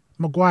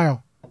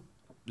 Maguire.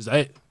 Is that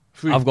it?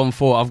 3. I've gone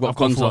 4. I've got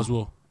gone 4 Konsa as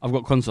well. I've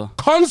got Konsa.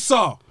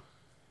 Konsa.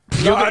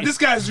 This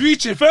guy's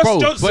reaching. First Bro,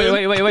 Johnson.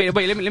 wait.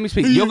 Let me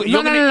speak. Who You're you-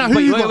 gonna no, who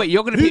you wait. got?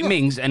 You're gonna Who pick you got?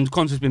 Mings, and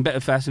Konsa's been better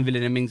for Aston Villa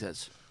than Mings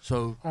has.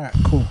 So All right,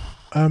 cool.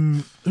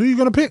 Who you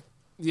gonna pick?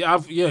 Yeah,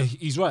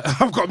 he's right.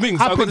 I've got Mings.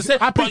 I've got to say,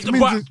 I picked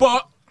Mings.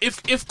 but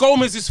if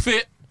Gomez is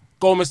fit,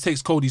 Gomez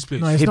takes Cody's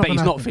place. No, it's but not he's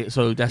gonna not happen. fit.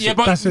 So that's Yeah, it.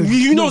 but That's it.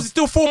 you know No. it's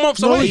still 4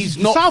 months No, away. he's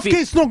not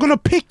Southgate's not gonna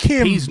pick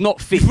him. He's not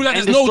fit. You feel like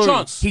End there's of no story.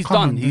 chance? He's Come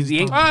done. on, He's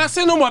he's ain't. I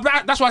say no more.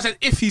 But that's why I said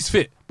if he's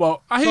fit.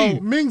 But I hear So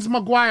you. Mings,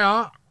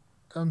 Maguire,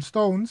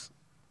 Stones.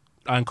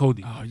 And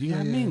Cody. Oh, you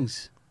got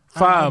Mings.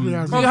 Fam,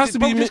 agree. it has to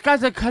be. This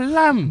guy's a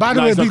calam. By the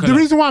No, way, he's not the gonna.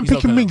 reason why I'm He's not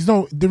picking gonna.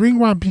 Mings, the reason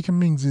why I'm picking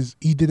Mings is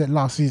he did it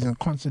last season.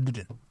 Constance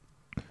didn't.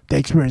 The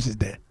experience is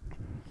there.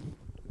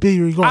 There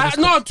you go.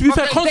 No, to be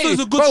fair, Constance is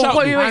a good shout.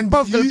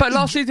 though. But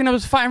last season I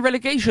was fighting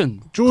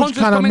relegation. George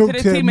Constance kinda come into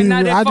looked the at team me and now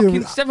with- they're I fucking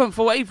didn't- 7th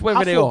or 8th, wherever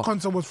I they thought are.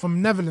 Constance was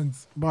from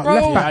Netherlands, but Bro.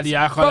 left back. I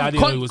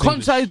didn't know he was Conte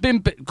English. has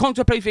been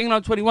Conte played for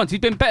England 21. He's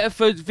been better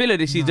for Villa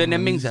this season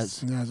than Mings has.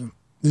 He hasn't.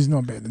 He's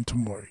not better than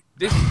Tomori.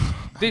 This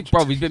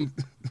bro, he's been.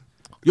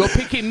 You're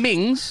picking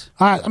Mings.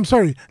 All right, I'm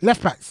sorry.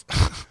 Left backs.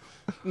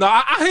 No,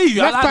 I hear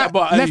you. I like that, but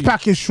I hear left you.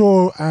 back is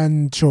Shaw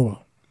and Chilwell.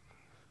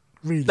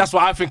 Really. That's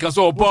what I think as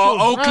well. But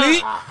Oakley,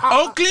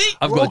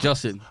 I've got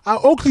Justin.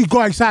 Oakley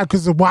got excited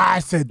because of what I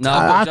said. No,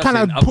 I I've got kind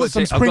Justin. of I've put got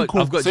some I've got-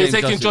 sprinkle. I've got So you're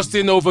James taking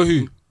Justin over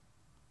who?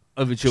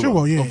 over Chilwell.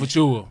 Chilwell, yeah. Over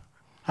Chilwell.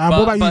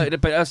 What about you?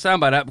 But I stand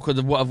by that because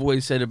of what I've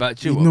always said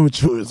about You Chilwell. know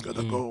Chilwell's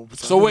gonna go.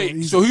 So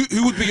wait, so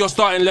who would be your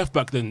starting left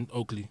back then,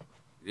 Oakley?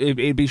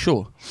 It'd be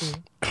sure.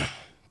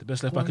 The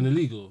best left back in the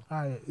league? Or?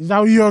 Alright, is that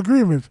what you're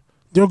agreeing with?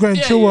 You're going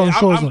Chilwell and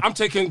Shaw. I'm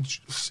taking.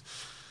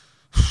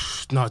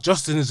 No,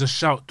 Justin is a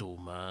shout though,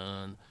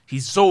 man.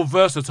 He's so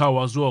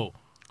versatile as well.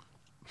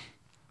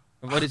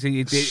 What is he?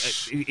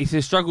 It's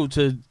a struggle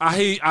to.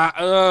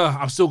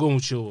 I'm still going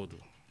with Chilwell though.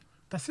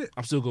 That's it.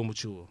 I'm still going with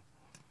Chilwell.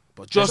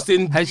 But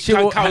Justin Has can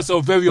Chilwell- count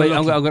himself very Wait,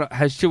 unlucky.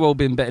 has Chilwell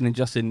been better than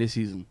Justin this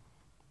season?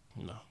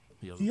 No.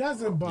 He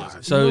hasn't,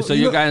 but So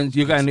you're going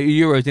to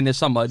Euros in the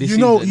summer. This you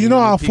know season,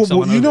 how pick football.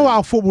 someone You know over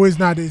how football is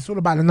nowadays. It's all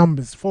about the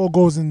numbers. 4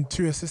 goals and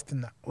 2 assists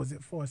and that. Or was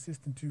it 4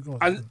 assists and 2 goals?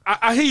 And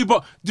I hear you,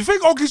 but do you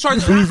think Oakley's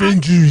trying to? With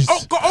injuries.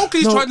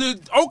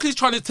 Oakley's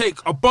trying to take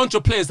a bunch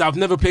of players that have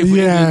never played for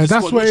Yeah, England in the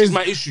that's squad, what which it is is.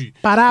 my issue.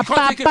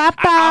 Ba-da-ba-ba-ba.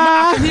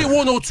 I can hear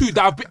 1 or 2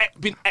 that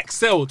have been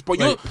excelled, but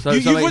Wait,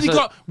 you've already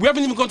got. We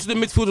haven't even gone to the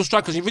midfield or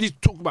strikers. You've already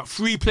talked about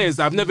 3 players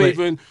that have never Wait.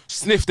 even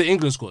sniffed the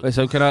England squad. Wait,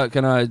 so can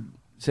I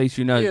say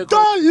to you now? Yeah,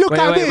 Don't look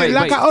at me wait,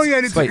 like wait. oh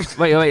yeah. This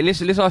Wait.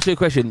 Let's ask you a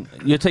question.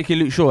 You're taking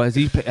Luke Shaw. Has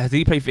he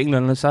played for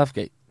England on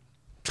Southgate?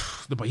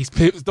 But he's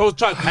played. Those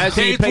trying Has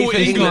he played played for for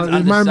England. England?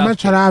 under Man Southgate.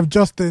 trying to have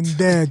Justin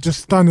there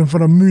just standing for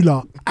the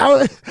moolah.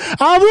 I'm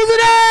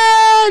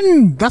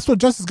That's what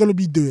Justin's gonna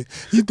be doing.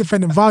 He's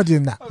defending Vardy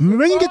and that. When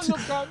you get to,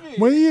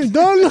 when you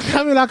don't look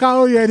at me like I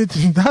owe you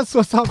anything. That's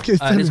what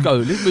Southgate's Alright, telling let's me. go.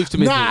 Let's move to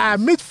midfield. Nah,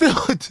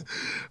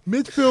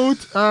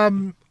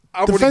 midfield.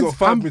 I've already defense- got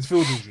 5 I'm-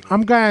 midfielders. You know?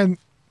 I'm going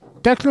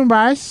Declan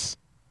Rice,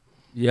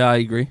 Yeah, I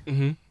agree.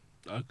 I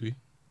agree.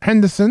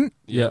 Henderson,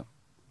 Yeah.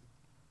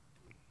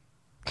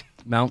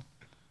 Mount,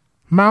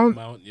 Mount.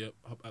 Mount, yep,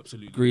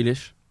 absolutely.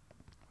 Grealish.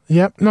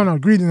 Yep. No.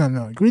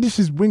 Grealish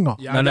is winger.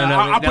 Yeah, No,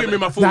 I put him in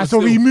my Nah, forward. so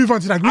we move on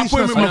to that. I Grealish put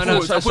him is in my my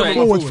forwards. I put him in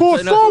my forward.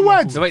 forwards.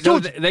 Forwards. Wait,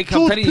 George, they I'm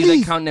George, telling you, they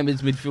please. count them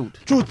as midfield.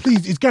 George,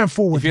 please, it's going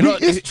forward. If you're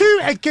not- It's 2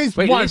 against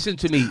Wait, 1. listen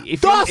to me.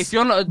 If Das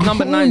you're not a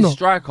number 9 Corner.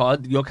 striker,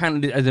 you're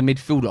counted as a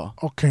midfielder.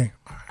 Okay.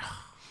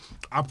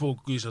 I put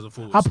Grealish as a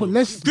forward. I put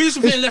let's. Grealish was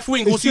playing left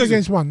wing all It's 2 season.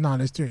 against 1. No,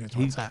 let's 2 against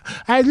 1.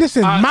 Hey,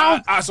 listen,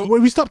 Mount. so-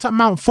 we stopped at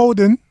Mount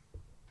Foden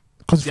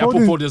because Yeah, I put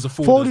Foden as a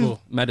forward as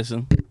well.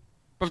 Madison.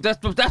 But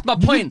that's my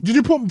point. Did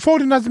you put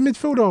Foden as a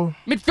midfielder?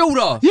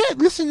 Midfielder. Yeah,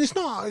 listen, it's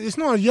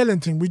not a yelling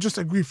thing. We just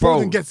agree. Bro.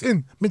 Foden gets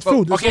in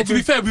midfield. That's Okay, what to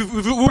be fair, we've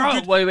all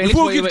agreed wait,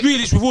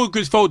 Grealish, we've all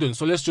agreed Foden,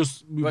 so let's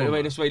just move on.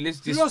 Let's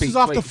just Who else speak. is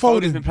after Wait,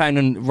 Foden? Foden's been playing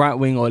on right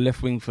wing or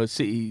left wing for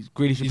City.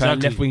 Grealish is playing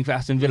Exactly. left wing for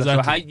Aston Villa.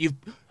 Exactly. So how you?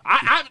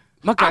 I've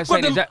My guy's got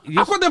saying them, is that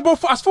I've got them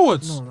both as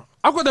forwards. No.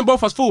 I've got them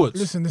both as forwards.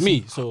 Listen.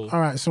 Me, so All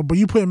right, but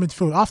you put in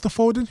midfield after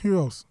Foden. Who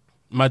else?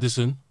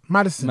 Madison.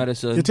 Madison.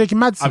 Madison. You're taking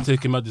Madison. I'm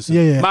taking Madison.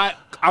 Yeah.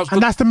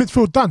 And that's the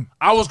midfield done.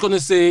 I was gonna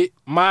say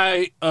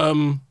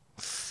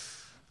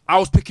I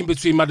was picking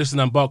between Madison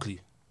and Barkley,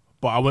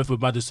 but I went for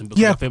Madison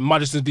because Yeah. I think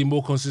Madison's been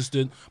more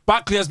consistent.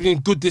 Barkley has been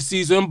good this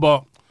season,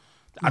 but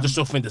I just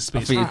don't think the I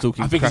space. think you're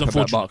talking I think crap it's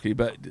about unfortunate. Barkley,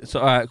 but so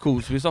all right,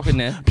 cool. So we're stopping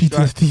there.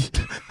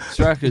 PTSD.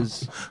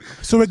 Strikers.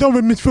 So we're done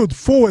with midfield.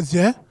 Forwards,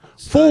 yeah.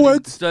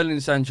 Forwards, Sterling,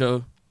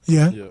 Sancho,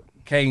 yeah. Yeah,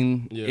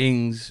 Kane, Yeah.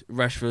 Ings,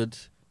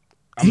 Rashford.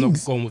 I'm not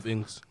Ings? going with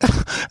Ings.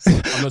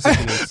 I'm not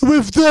taking Ings.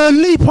 With the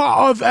leaper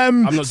of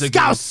not taking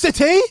Scout it.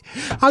 City,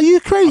 are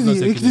you crazy?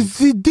 taking It's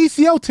the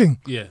DCL thing.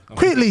 Yeah.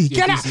 Quickly,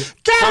 Yeah, get out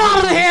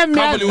DC. of here, Can't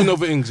man. believe we know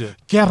over Ings, yeah.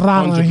 Get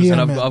out of 100%. here,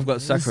 And man. I've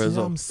got Saka You see as what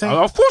well. I'm saying?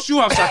 Of course you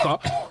have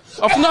Saka.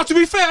 Now, to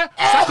be fair,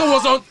 Saka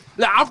was on.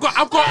 Like,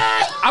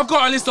 I've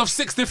got a list of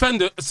 6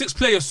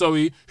 players,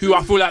 who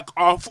I feel like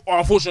are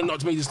unfortunate not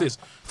to make this list.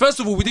 First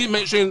of all, we didn't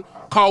mention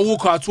Kyle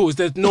Walker at all.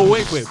 There's no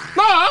way for him.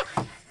 No.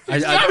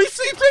 He's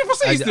playing for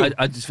City still.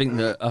 I just think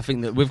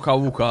that with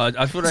Kyle Walker,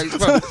 I feel like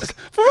bro,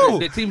 For real.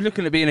 the team's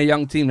looking at being a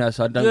young team now,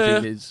 so I don't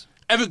Yeah. think it's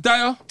Eric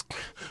Dyer,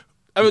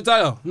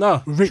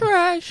 no. Rick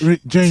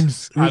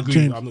James. I Rick agree.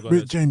 James. I'm not gonna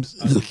Rick James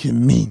is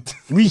looking mean.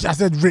 I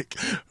said Rick.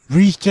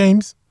 Reece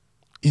James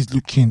is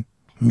looking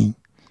mean.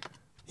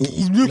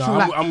 He's looking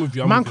like I'm with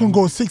you. man can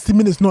go 60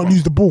 minutes not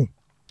lose the ball. Do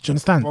you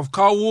understand? Well,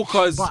 Kyle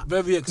Walker is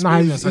very Nah,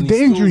 experienced and the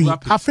he's injury. still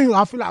rapid. I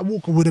feel like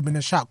Walker would have been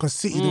a shout because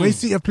City, the way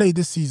City have played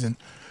this season,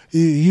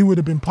 he would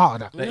have been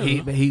part of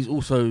that. But he's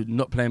also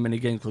not playing many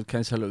games because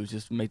Cancelo's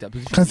just made that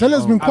position.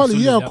 Cancelo's been quality,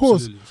 yeah, of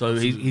course. So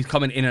he's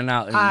coming in and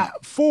out. And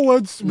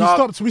Forwards,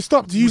 we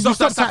stopped at Ings.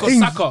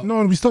 Saka.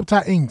 No, we stopped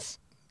at Ings.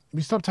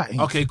 We stopped at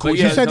Ings. Okay, cool.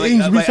 You said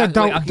Ings, we said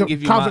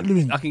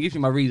Calvert-Lewin. I can give you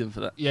my reason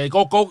for that. Yeah,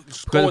 go.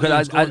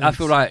 I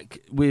feel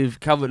like with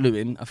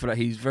Calvert-Lewin, I feel like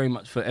he's very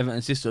much for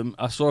Everton's system.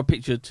 I saw a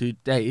picture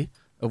today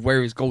of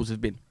where his goals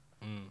have been.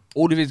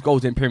 All of his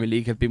goals in Premier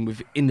League have been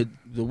within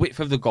the width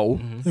of the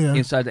goal,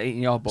 inside the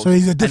 18-yard box. So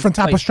he's a different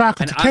type of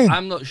striker to Kane.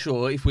 I'm not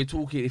sure if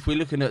we're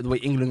looking at the way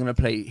England are going to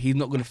play, he's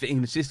not going to fit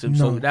England's system.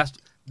 No. So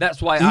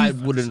that's why I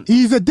wouldn't.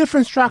 He's a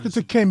different striker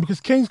to Kane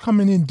because Kane's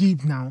coming in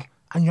deep now,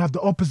 and you have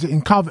the opposite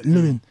in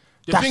Calvert-Lewin.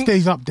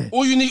 Stays up there.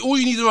 All you need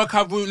to work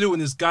Calvert-Lewin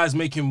is guys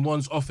making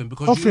runs off him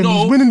because he's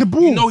winning the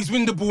ball. You know he's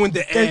winning the ball in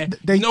the air.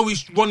 You know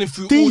he's running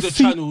through all the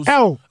channels.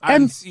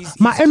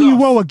 My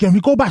MUO again. We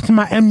go back to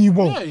my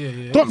MUO.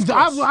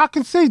 Yeah. I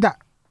can say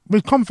that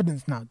with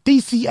confidence now.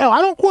 DCL.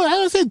 I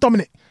don't say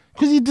Dominic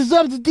because he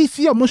deserves the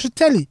DCL.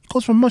 Moshatelli. He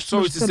goes from Moshatelli.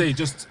 Sorry to say,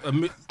 just I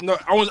don't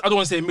want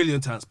to say a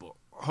million times, but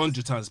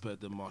 100 times better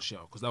than Martial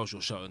because that was your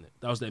shout, innit?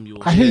 That was the MU.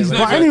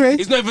 But anyway,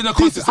 it's not even a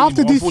contest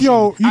after anymore,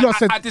 DCL, you lot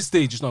said at this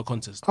stage it's not a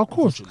contest. Of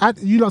course,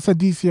 you lot said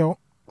DCL.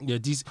 Yeah,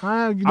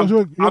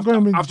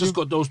 I've just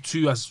got those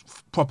two as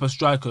proper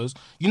strikers.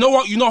 You know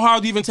what? You know how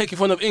I'd even take it in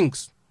front of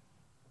Ings.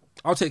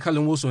 I'll take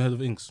Callum Wilson ahead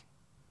of Ings.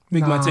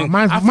 Big man thing.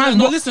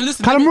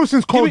 Listen. Callum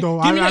Wilson's cold though.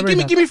 Give me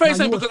 30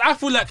 seconds because I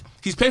feel like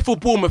he's played for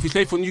Bournemouth, he's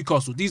played for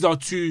Newcastle. These are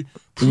two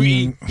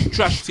pretty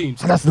trash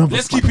teams.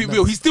 Let's keep it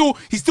real. He's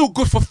still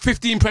good for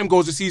 15 Prem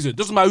goals a season.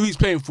 Doesn't matter who he's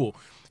playing for.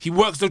 He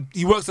works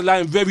the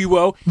line very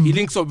well. He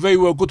links up very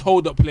well. Good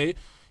hold up play.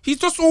 He's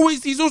just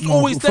always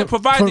there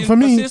providing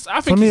assists. I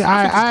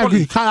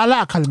agree. I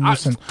like Callum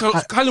Wilson.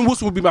 Callum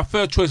Wilson would be my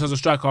third choice as a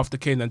striker after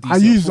Kane and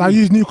DC. I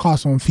use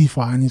Newcastle on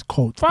FIFA and he's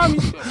cold.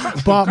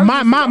 But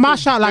my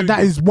shout like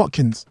that is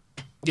Watkins.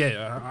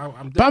 Yeah,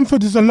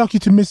 Bamford is unlucky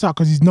to miss out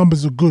because his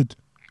numbers are good.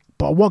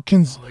 But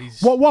Watkins,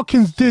 what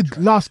Watkins did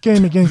last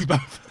game against,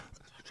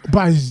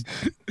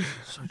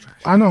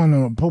 I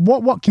know. But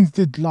what Watkins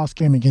did last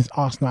game against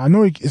Arsenal, I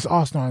know it's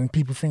Arsenal and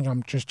people think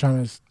I'm just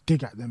trying to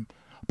dig at them.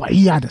 But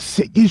he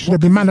should have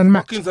been man of the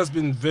match. Watkins has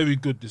been very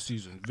good this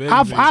season.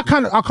 I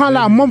can't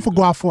lie. A month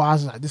ago, I thought I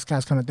was like, this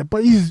guy's kind of dead.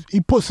 But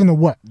he puts in the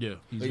work. Yeah,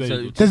 he's very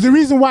good. There's a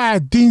reason why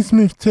Dean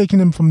Smith taking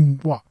him from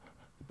what?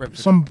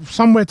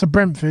 Somewhere to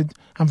Brentford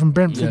and from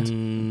Brentford. A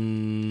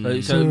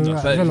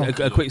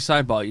quick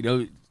sidebar. You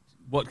know,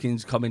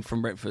 Watkins coming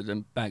from Brentford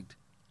and bagged.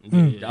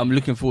 I'm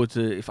looking forward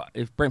to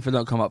if Brentford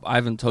don't come up,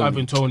 Ivan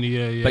Toney.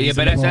 Yeah.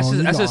 But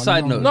that's a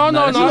side note. No.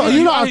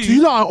 You lot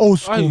are old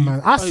school, man.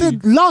 I said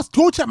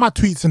go check my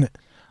tweets in it.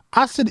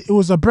 I said it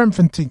was a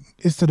Brentford thing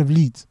instead of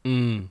Leeds.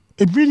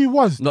 It really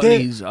was. Not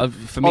Leeds.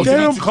 For me,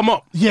 to come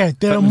up. Yeah,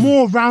 they're a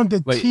more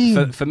rounded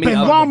team. For me,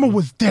 Benrahma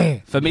was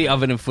there. For me,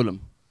 other than Fulham.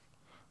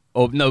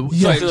 Oh no!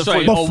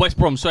 Sorry. West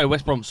Brom.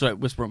 West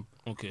Brom.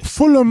 Okay.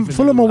 Fulham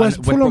or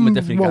West Brom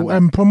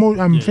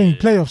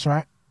playoffs,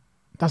 right?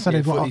 That's how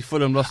they got up.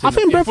 Fulham lost. I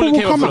think Brentford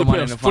will come up.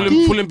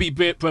 Fulham beat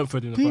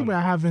Brentford in the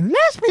final.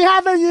 Let's be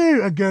having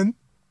you again.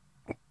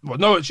 Well,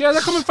 no, they're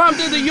coming from.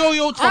 They're the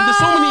yo-yo team. There's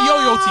so many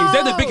yo-yo teams.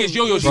 They're the biggest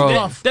yo-yo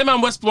teams. Them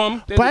and West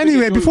Brom. But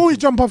anyway, before we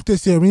jump off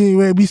this here,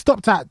 we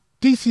stopped at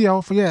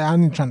DCL. Forget it,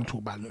 I'm trying to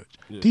talk about Lurch.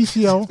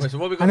 DCL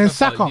and then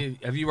Saka.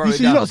 Have you wrote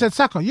it down? You lot said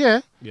Saka,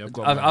 yeah.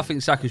 I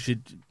think Saka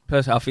should.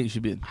 Personally, I think he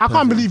should be in. I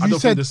can't believe you said. I don't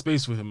think there's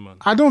space for him, man.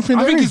 I don't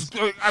think.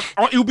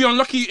 He'll be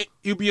unlucky.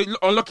 He'll be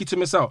unlucky to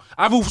miss out.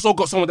 I've also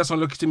got someone that's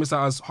unlucky to miss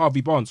out as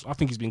Harvey Barnes. I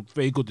think he's been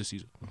very good this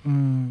season.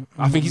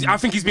 I think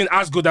he's been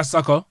as good as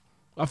Saka.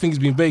 I think he's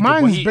been very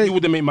good. But he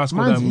wouldn't make my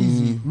score. Mine's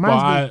easy.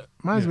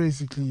 Mine's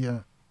basically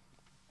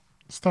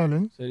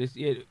Sterling.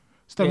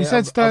 So we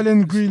said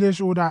Sterling,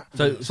 Grealish, all that.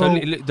 So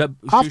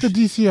after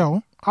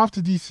DCL,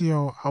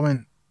 I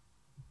went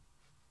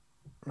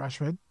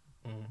Rashford,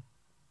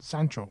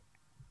 Sancho.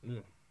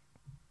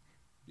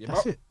 Yeah,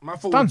 that's it. My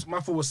fault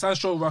was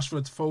Sancho,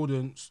 Rashford,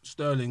 Foden,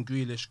 Sterling,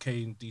 Grealish,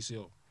 Kane,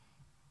 DCL.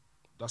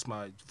 That's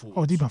my fault.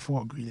 Oh, deep I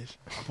forgot Grealish.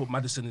 I put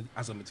Maddison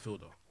as a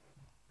midfielder.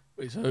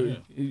 Wait,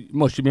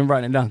 Mosh, you've been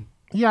writing it down?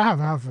 Yeah, I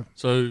have.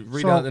 So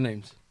read out the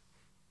names.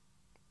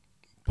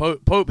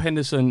 Pope,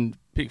 Henderson,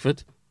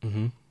 Pickford.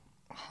 Mm-hmm.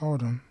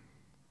 Hold on.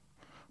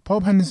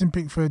 Pope, Henderson,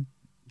 Pickford,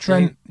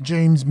 Trent,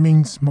 James,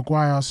 Mings,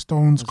 Maguire,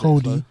 Stones,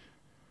 Cody.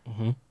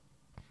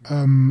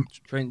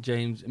 Trent,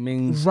 James,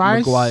 Mings,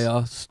 Rice,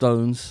 Maguire,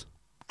 Stones,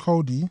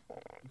 Cody,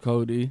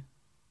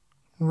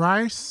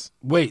 Rice.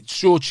 Wait,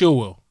 Shaw,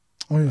 Chilwell.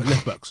 Oh yeah,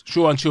 left backs.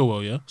 Shaw and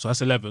Chilwell. Yeah, so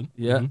that's 11.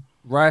 Yeah,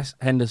 Rice,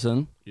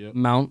 Henderson,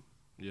 Mount.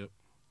 Yep.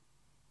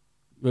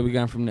 Where are we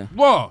going from there?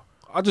 What?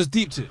 I just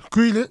deeped it.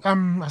 Grealish.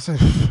 I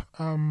said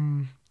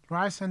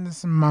Rice,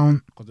 Henderson,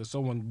 Mount. Because there's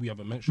someone we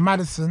haven't mentioned.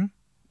 Maddison.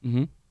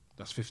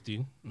 That's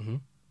 15.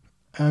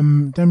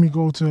 Then we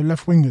go to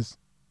left wingers.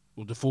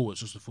 Well, the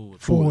forwards, just the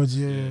forwards. Forwards,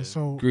 yeah.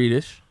 So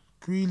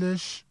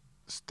Grealish,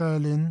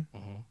 Sterling,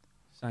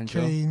 Sancho.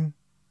 Kane,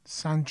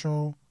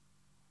 Sancho,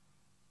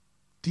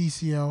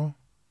 DCL,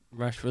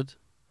 Rashford.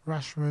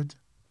 Rashford,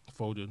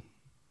 Foden.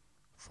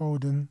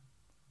 Foden.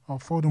 Oh,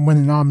 Foden went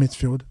in our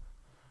midfield.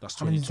 That's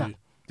How many is 22.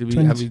 Did we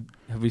 20.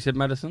 have we said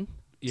Maddison?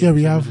 Yeah,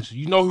 we have.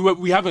 You know who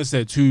we haven't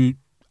said who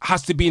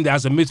has to be in there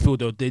as a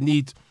midfielder. They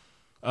need,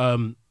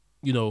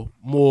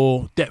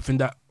 more depth in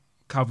that.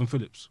 Calvin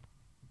Phillips.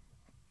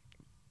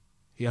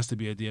 He has to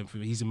be a DM for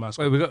me. He's in my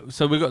squad.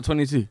 Wait, we got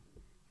 22.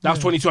 That's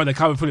 22, and then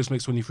Calvin Phillips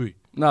makes 23.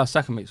 No,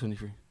 Saka makes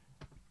 23.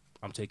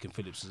 I'm taking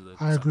Phillips as the.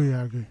 I agree.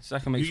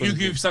 Saka makes You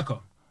 23. give Saka.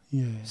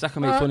 Yeah. Saka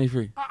makes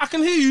 23. I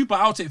can hear you, but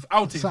I'll take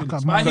Saka,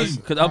 Phillips. man. I hear you.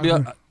 Because I'll be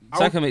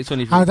Saka makes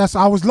 23.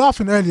 I was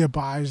laughing earlier, but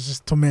I was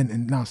just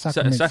tormenting. Now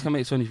Saka makes Saka it.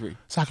 makes 23.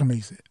 Saka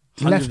makes it.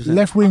 100%.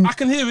 Left wing, I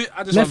can hear it.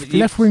 I just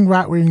left wing,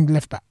 right wing,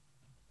 left back.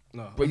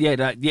 No. But yeah,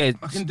 the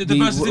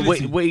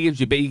versatility. What he gives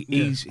you, but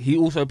he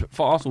also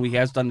for Arsenal he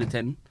has done the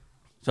 10,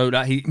 so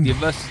that the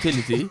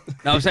versatility.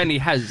 Now I'm saying he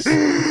has.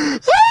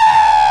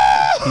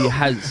 He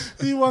has.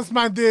 He wants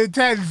man doing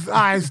tens.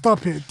 Alright,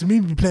 stop it. To me,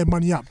 we play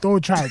money up.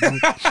 Don't try it,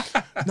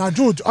 bro. Now,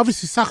 George,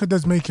 obviously Saka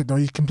does make it though.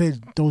 He can play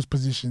those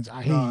positions.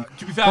 I hear you.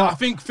 To be fair, But I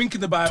think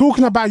thinking about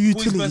talking about Boy's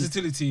utility,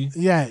 versatility.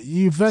 yeah,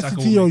 Saka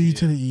versatility will or make it,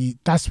 utility.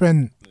 That's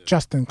when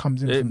Justin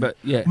comes in. for me. But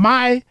yeah,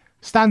 My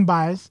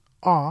standbys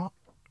are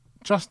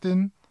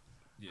Justin,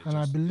 Yeah, and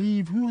I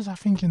believe who was I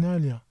thinking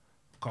earlier?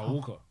 Carl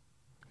Walker.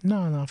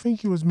 No, I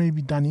think it was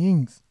maybe Danny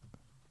Ings.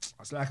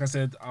 Like I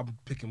said, I'm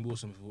picking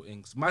Wilson for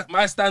Ings.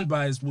 My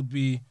standbys would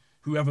be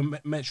whoever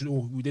mentioned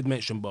or who did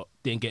mention but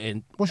didn't get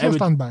in. What's your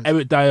standbys?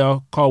 Eric Dyer,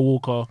 Carl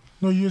Walker.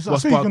 No, I Ross think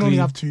you can Barkley. only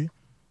have two.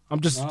 I'm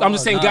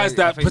just saying guys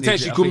that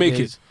potentially could make it.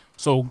 it.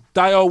 So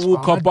Dyer,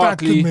 Walker, My dad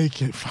Barkley, can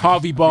make it.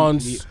 Harvey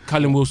Barnes,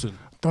 Callum Wilson,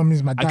 That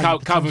means my dad. and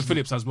Calvin potentially-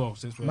 Phillips as well.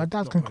 Since we're My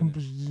dad not can,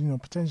 putting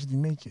it. potentially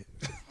make it.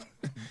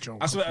 Joke.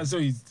 I swear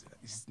he's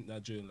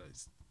Nigerian. Like,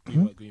 it's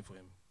green for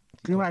him.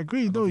 I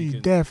agree, don't though, think you he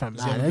dare, fam.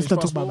 Does he Nah, have a let's not talk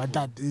British about my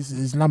passport? dad. It's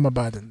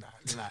Islamabad and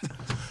that.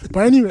 Like. But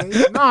anyway,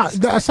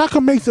 the Saka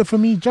makes it for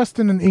me.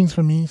 Justin and Ings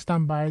for me,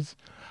 standbys.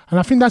 And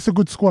I think that's a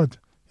good squad.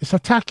 It's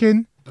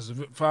attacking.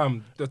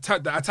 Fam, the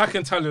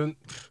attacking talent.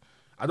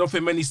 I don't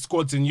think many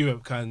squads in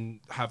Europe can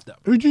have that.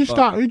 Who do you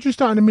start? Who do you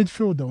start in the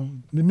midfield, though?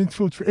 The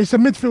midfield three. It's a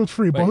midfield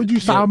three, but Wait, who do you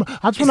start?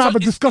 I just want to have a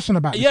discussion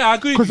about it. Yeah, I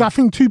agree. Because I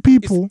think two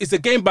people. It's a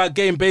game by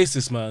game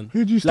basis, man.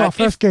 Who do you start Like,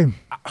 first game?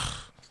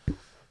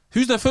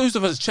 Who's the first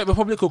of us? Czech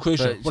Republic or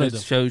Croatia? One of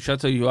them. Shall I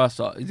tell you who I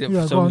start? Is it,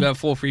 Yeah, so go we're on. going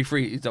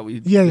 4-3-3. Is that what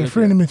you? Yeah,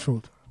 three in the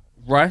midfield.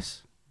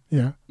 Rice,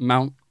 Yeah,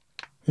 Mount.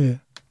 yeah.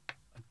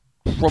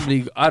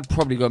 I'd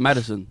probably go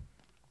Maddison.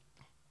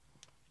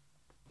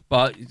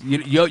 But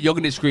you're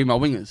going to scream my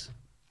wingers.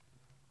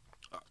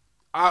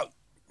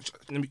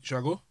 Should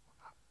I go?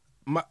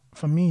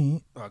 For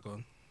me, Go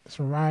on. it's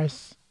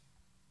Rice,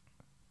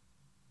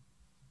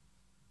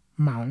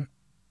 Mount.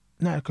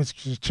 Not because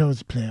he's a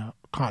Chelsea player.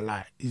 Can't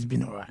lie, he's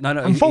been alright. No,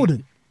 I'm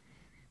folding.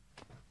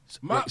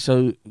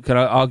 So can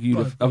I argue?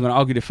 Go on. I'm going to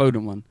argue the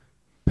Foden one.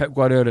 Pep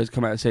Guardiola has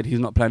come out and said he's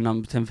not playing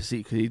number 10 for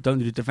City because he don't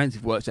do the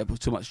defensive work, so that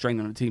puts too much strain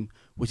on the team,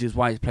 which is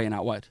why he's playing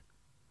out wide.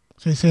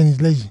 So you're saying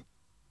he's lazy?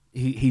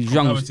 He's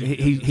young.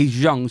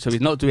 He's young, so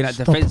he's not doing that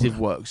Stop defensive it.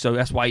 work. So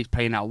that's why he's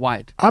playing out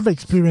wide. I've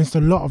experienced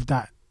a lot of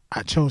that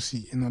at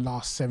Chelsea in the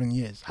last 7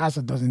 years.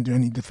 Hazard doesn't do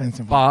any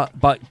defensive work.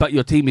 But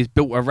your team is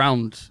built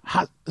around.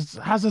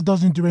 Hazard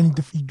doesn't do any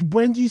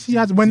when do you see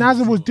Hazard? When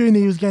Hazard was doing it,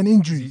 he was getting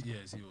injuries.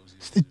 Yes, he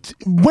was.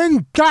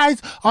 When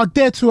guys are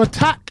there to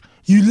attack,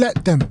 you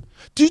let them.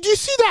 Did you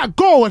see that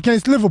goal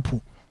against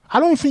Liverpool? I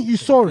don't think you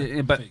saw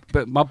it.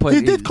 But my point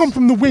He did come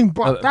from the wing,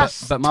 but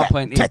that's but my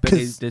point is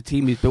techers. the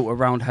team is built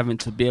around having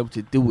to be able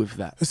to deal with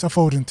that. It's a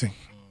Foden thing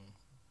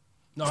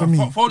No, for me.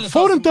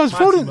 Foden does.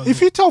 starts in my Foden. team.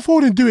 If you tell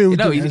Foden do it, he'll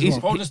No, do it as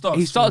well. Foden starts.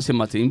 he starts in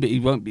my team, but he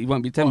won't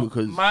be 10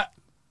 because He's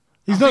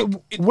I not.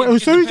 think it So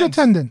who's your depends.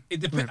 10 then? It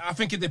depends. I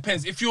think it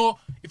depends. If you're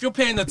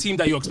playing a team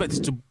that you're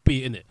expected to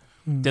be in it,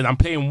 then I'm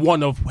playing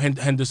one of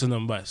Henderson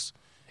and Rice.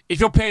 If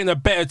you're playing a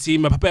better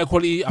team, a better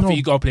quality, I think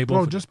you gotta play both. Bro,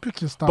 of them. just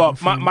pick your start.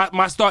 But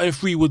my starting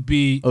three would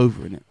be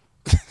over in it.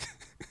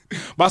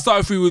 my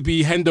starting three would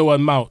be Hendo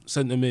and Mount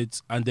centre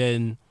mids, and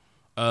then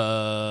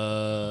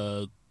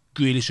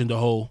Grealish in the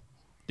hole.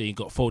 Then you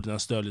got Foden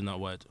and Sterling out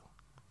wide,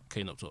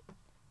 Kane up top.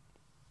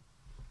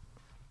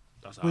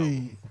 That's how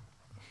Wait.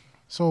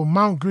 So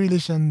Mount,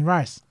 Grealish, and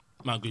Rice.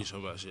 Mount Grealish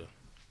and Rice, yeah.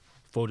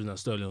 Foden and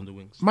Sterling on the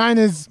wings. Mine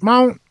is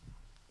Mount,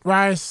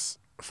 Rice,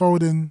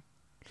 Foden,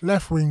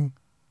 left wing,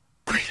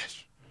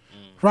 Grealish,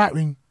 right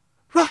wing,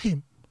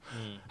 Raheem,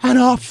 and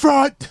up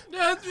front,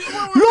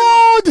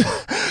 Lord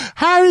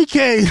Harry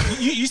Kane.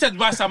 You said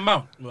Rice and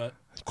Mount, right?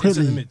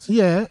 Centre Quickly, mids.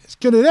 yeah, it's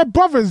good. They're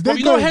brothers. But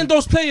you know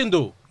Hendo's playing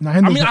though. No, I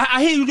mean,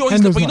 I hear you, but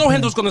Hendo's you know not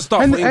playing. Hendo's gonna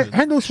start for England.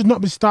 Hendo should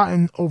not be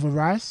starting over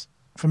Rice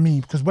for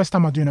me because West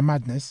Ham are doing a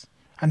madness,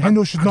 and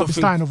Hendo should I not don't be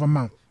think- starting over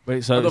Mount. Wait, I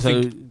so don't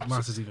think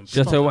Rice is even.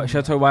 shall I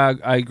tell you why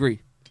I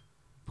agree?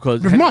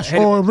 Because With Mosh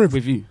or with?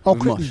 with you, Oh,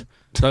 with quickly. Mosh.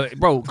 So,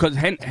 bro, because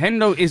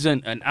Hendo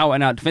isn't an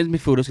out-and-out defensive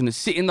midfielder that's going to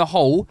sit in the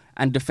hole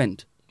and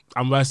defend.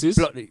 And Rice is.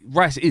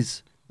 Rice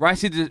is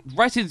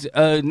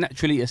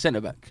naturally a centre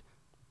back.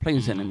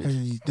 playing centre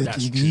mid.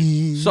 That's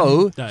true.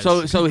 So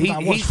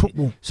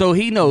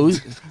he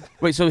knows.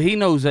 Wait, so he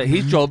knows that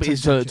his job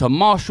is to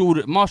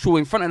marshal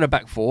in front of the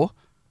back four,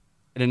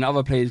 and then the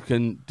other players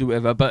can do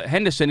whatever. But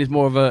Henderson is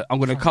more of a I'm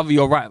going to cover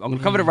your right. I'm going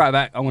to cover the right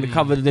back. I'm going to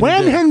cover the.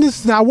 When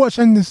Henderson, I watch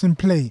Henderson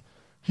play,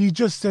 he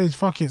just says,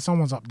 "Fuck it,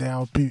 someone's up there.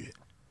 I'll boot it."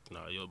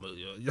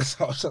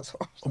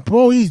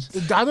 Bro, I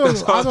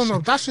don't know.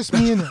 That's just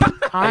me, innit?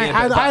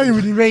 I ain't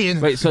really rating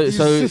it. Wait, so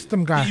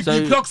system guy.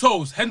 He plugs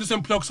holes.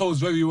 Henderson plugs holes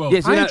very well.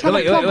 Yes, I ain't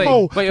trying to plug the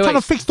hole. Trying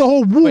to fix the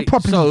whole wall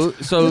properly.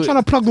 So you're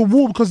trying to plug the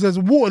wall because there's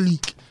a water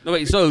leak. No,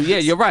 wait, so yeah,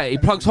 you're right. He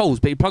plugs holes,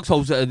 but he plugs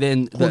holes that are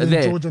there.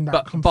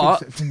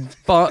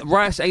 But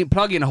Rice ain't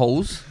plugging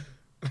holes.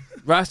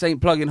 Rice ain't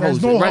plugging There's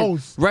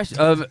holes. No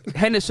holes.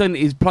 Henderson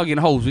is plugging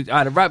holes.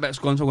 The right back's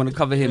gone, so I'm going to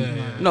cover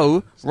him.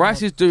 No,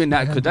 Rice is doing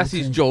that because that's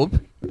his job.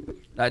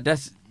 Like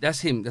that's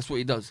him. That's what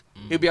he does.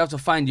 He'll be able to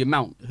find your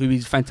Mount, who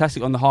is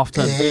fantastic on the half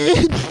turn.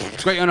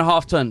 Great on a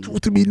half turn.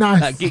 To be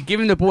nice. Like, give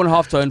him the ball on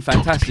half turn,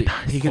 fantastic.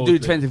 He can do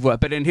defensive work,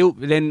 but then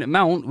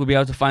Mount will be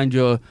able to find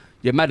your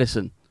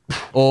Madison,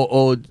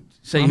 or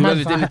say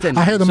whoever's in the 10.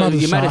 I heard the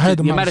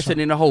Madison. Your Madison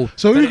in the hole.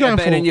 So who you going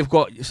for? Then you've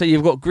got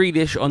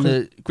Grealish on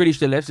Grealish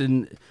to the left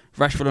and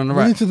Rashford on the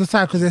right. We need to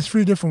decide because there's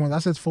 3 different ones. I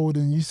said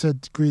Foden, you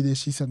said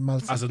Grealish, you said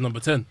Madison. As a number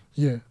 10.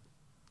 Yeah.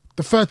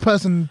 The third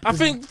person. I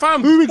think,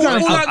 fam. Who we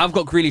going? I've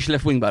got Grealish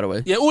left wing, by the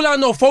way. Yeah, all I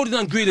know, Foden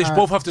and Grealish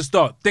both have to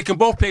start. They can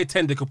both play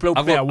 10. They can play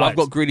at wide. I've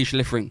got Grealish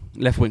left wing.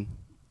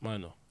 I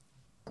know.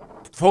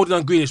 Foden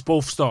and Grealish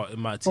both start in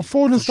my team. But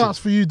Foden starts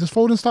for you. Does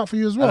Foden start for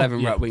you as well? I'll have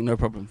him right wing, no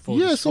problem.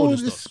 Yeah, so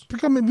it's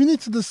becoming. We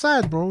need to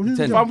decide, bro. We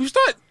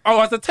start.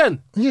 Oh, as a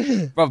 10.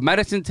 Yeah. Bro,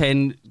 Madison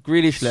 10,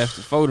 Grealish left,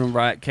 Foden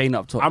right, Kane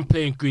up top. I'm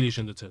playing Grealish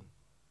in the 10.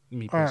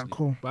 Me personally. Alright,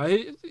 cool. But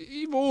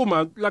either or,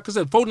 man. Like I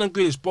said, Foden and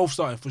Grealish both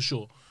starting for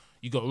sure.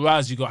 You got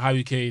Raz, you got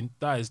Harry Kane.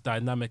 That is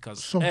dynamic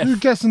as So F. who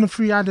gets in the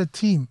 3 added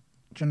team?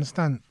 Do you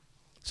understand?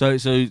 So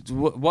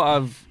what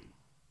I've.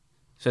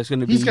 So it's going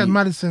to be. He's got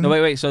Madison. No,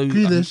 wait. So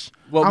Grealish.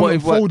 I'm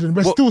with Foden.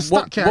 We're still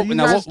stuck here.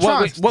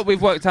 What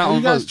we've worked out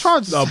on votes.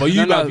 No, but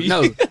you no.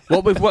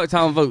 What we've worked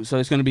out on votes. So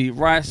it's going to be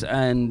Rice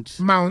and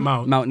Mount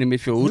in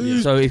midfield.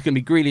 Yeah. So it's going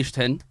to be Grealish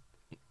 10.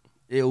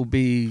 It'll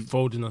be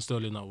Foden and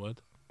Sterling that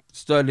word.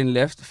 Sterling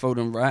left,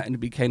 Foden right, and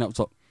it'll be Kane up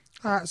top.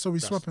 All right, so we're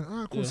swapping.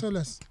 All right, cool. Yeah. So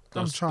less.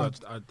 I'm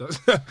charged.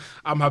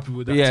 I'm happy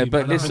with that. Yeah, team,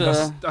 but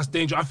that's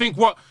dangerous. I think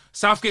what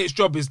Southgate's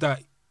job is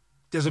that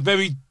there's a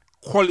very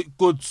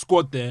good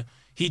squad there.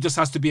 He just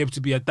has to be able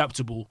to be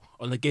adaptable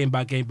on a game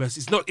by game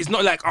basis. It's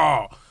not like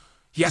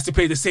he has to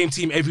play the same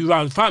team every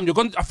round. Fam,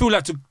 I feel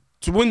like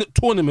to win the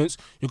tournaments,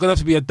 you're gonna have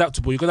to be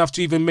adaptable. You're gonna have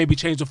to even maybe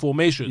change the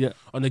formation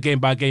on a game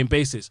by game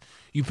basis.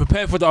 You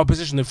prepare for the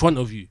opposition in front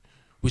of you,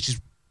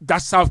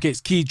 that's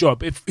Southgate's key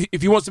job.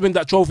 If he wants to win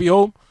that trophy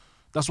home,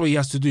 that's what he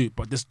has to do.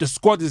 But the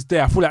squad is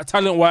there. I feel like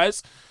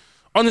talent-wise,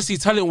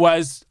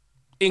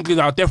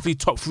 England are definitely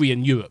top 3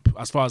 in Europe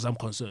as far as I'm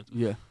concerned.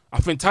 Yeah. I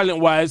think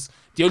talent-wise,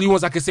 the only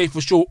ones I can say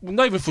for sure,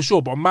 not even for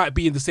sure, but might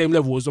be in the same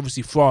level is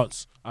obviously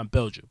France and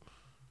Belgium.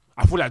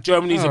 I feel like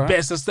Germany's a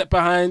better step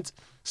behind.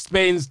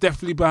 Spain's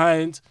definitely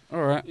behind.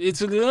 All right.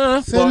 Italy,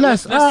 say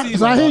less.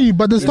 So I hear you,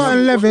 but the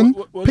starting 11,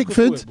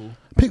 Pickford,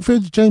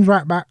 James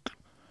right back,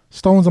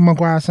 Stones and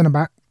Maguire centre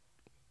back.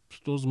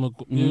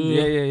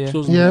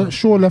 Yeah.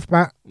 Shaw left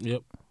back.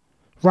 Yep.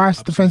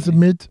 Rice defensive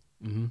mid.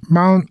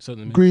 Mount,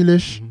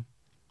 Grealish,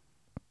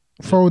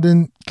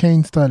 Foden,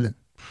 Kane, Sterling.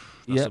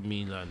 That's a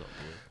mean lineup.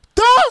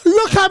 Don't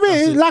look at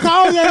me like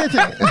I own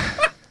anything.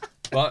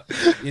 But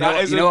you know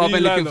what I've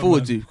been looking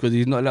forward to, because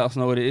he's not let us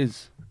know what it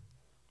is.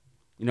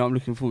 You know what I'm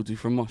looking forward to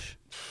from Mosh?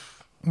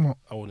 What?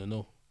 I want to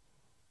know.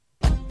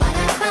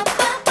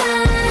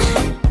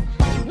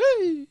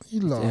 You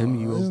lot. I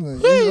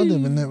didn't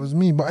even know it was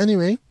me. But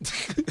anyway.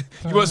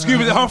 You were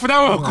screaming it half an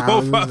hour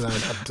ago.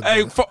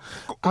 I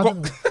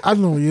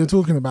don't know what you're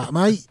talking about,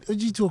 mate. What are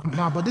you talking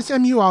about? But this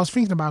MU I was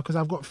thinking about because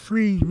I've got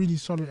 3 really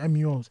solid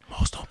MUOs.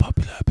 Most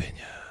unpopular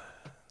opinion.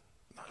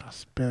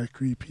 That's very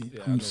creepy.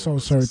 Yeah, I'm so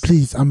sorry.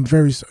 Please, I'm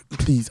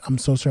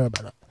so sorry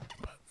about that.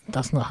 But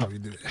that's not how we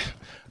do it.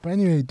 But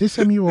anyway, this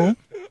MUO,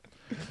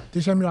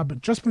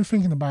 I've just been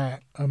thinking about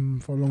it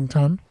for a long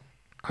time.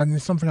 And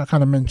it's something I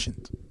kind of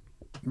mentioned.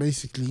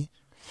 Basically,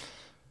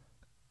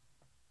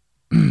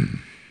 the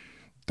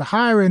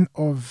hiring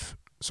of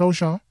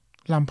Solskjaer,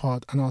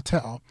 Lampard and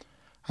Arteta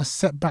has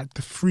set back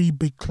the 3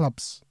 big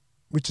clubs,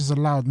 which has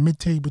allowed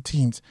mid-table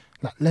teams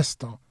like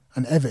Leicester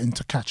and Everton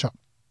to catch up.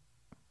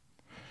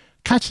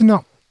 Catching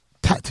up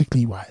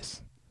tactically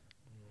wise.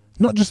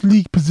 Not just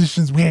league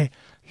positions where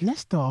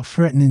Leicester are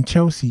threatening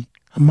Chelsea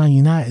and Man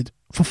United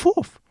for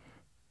 4th.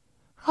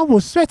 I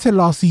was sweating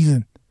last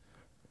season.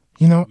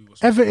 You know,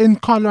 Everton,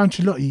 Carlo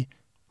Ancelotti,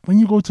 when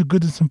you go to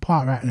Goodison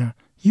Park right now,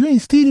 you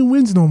ain't stealing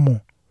wins no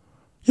more.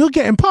 You're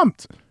getting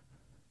pumped.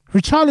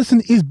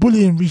 Richarlison is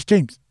bullying Reece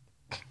James.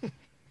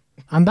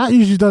 And that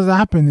usually doesn't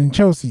happen in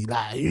Chelsea.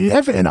 Like,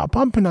 Everton are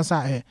pumping us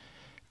out here.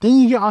 Then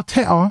you get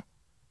Arteta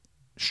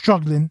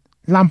struggling,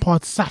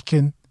 Lampard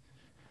sacking.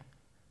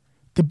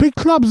 The big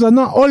clubs are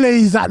not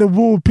always at the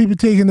wall, people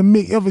taking the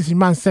mick. Obviously,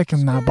 man's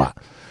second now, but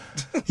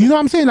You know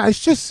what I'm saying? Like,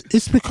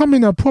 it's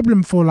becoming a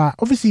problem for, like,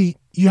 obviously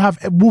you have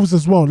Wolves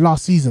as well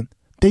last season.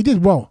 They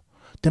did well.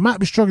 They might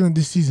be struggling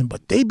this season,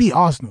 but they beat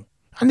Arsenal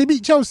and they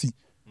beat Chelsea.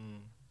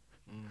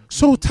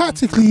 So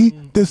tactically,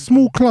 the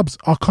small clubs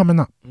are coming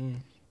up.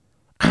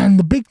 And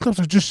the big clubs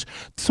are just...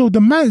 So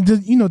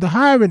the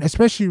hiring,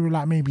 especially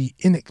like maybe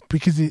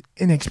because it's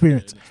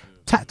inexperience,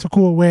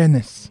 tactical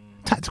awareness,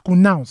 tactical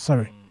nous,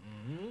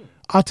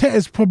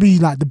 Arteta's probably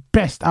like the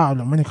best out of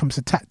them when it comes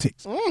to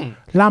tactics.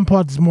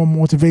 Lampard's more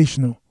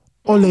motivational.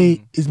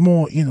 Ole is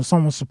more,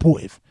 someone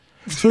supportive.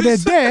 So they're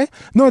there.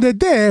 No, they're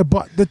there,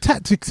 but the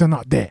tactics are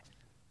not there.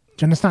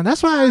 Do you understand?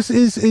 That's why it's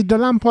the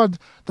Lampard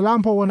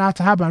one had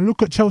to happen.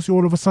 Look at Chelsea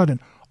all of a sudden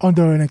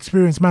under an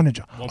experienced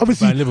manager.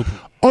 Obviously,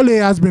 Ole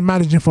has been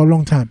managing for a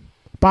long time,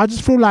 but I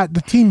just feel like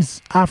the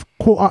teams have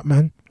caught up,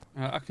 man.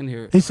 I can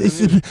hear it. The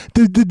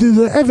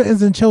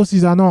Evertons and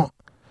Chelsea's are not.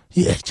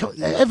 Yeah,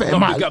 Everton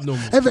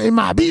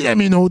might beat them.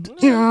 You know what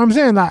I'm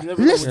saying? Like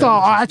Leicester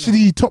are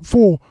actually top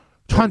 4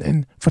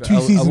 hunting for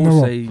 2 seasons in a row. I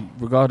will say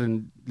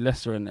regarding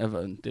Leicester and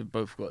Everton, they've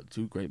both got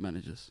 2 great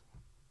managers.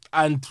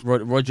 And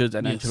Rodgers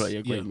and Ancelotti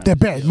are great managers. They're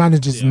better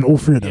managers than all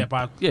 3 of them.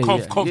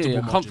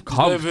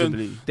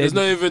 Comfortably. There's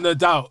no even a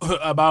doubt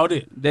about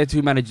it. Their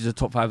 2 managers are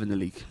top 5 in the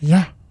league.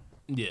 Yeah.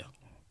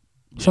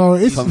 So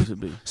it's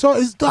comfortably. So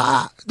it's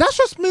that's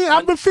just me.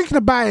 I've been thinking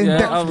about it in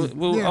depth.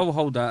 I'll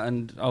hold that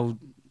and I'll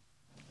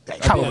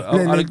agree.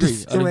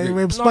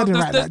 We're spudding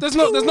right now. There's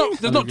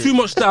not too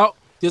much doubt.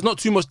 There's not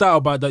too much doubt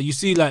about that. You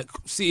see, like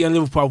City and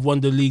Liverpool have won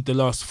the league the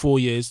last 4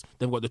 years.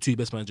 They've got the 2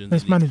 best managers.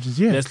 Best managers,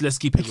 yeah. Let's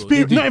keep it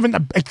real. Not even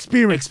the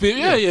experience.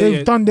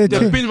 They've done their thing.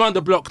 They've been around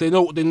the block. They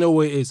know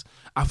where it is.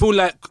 I feel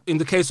like in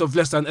the case of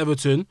Leicester and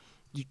Everton,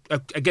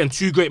 again,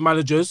 2 great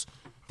managers.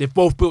 They've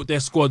both built their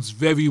squads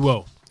very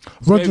well.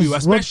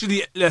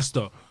 Especially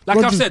Leicester. Like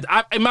I've said,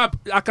 I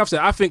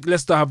think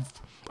Leicester have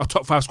a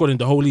top 5 squad in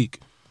the whole league.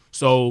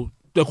 So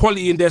the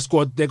quality in their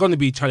squad, they're going to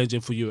be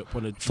challenging for Europe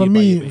on a For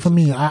me,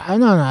 I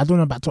don't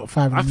know about top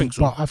 5. I think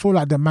so. But I feel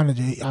like the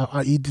manager,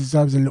 he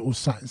deserves a little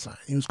something.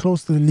 He was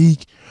close to the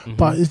league,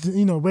 but it's,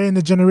 we're in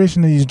the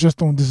generation that you just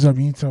don't deserve.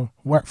 You need to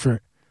work for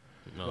it.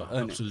 No,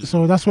 absolutely.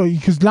 So that's why,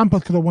 because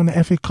Lampard could have won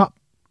the FA Cup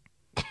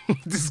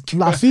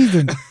last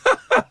season.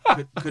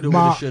 Could have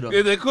won, should have.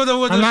 Yeah, they could have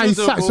won.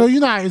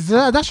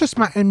 So that's just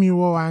my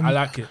MUO, and I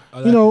like it.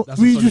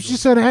 We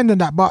just said the end of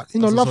that, but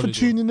love for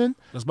tuning in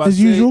as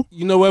usual.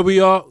 You know where we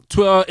are: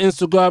 Twitter,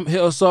 Instagram.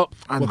 Hit us up.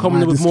 We're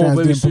coming in with more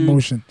very soon.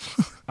 Promotion.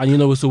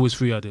 And it's always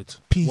free. I did.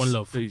 Peace. One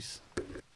love. Peace.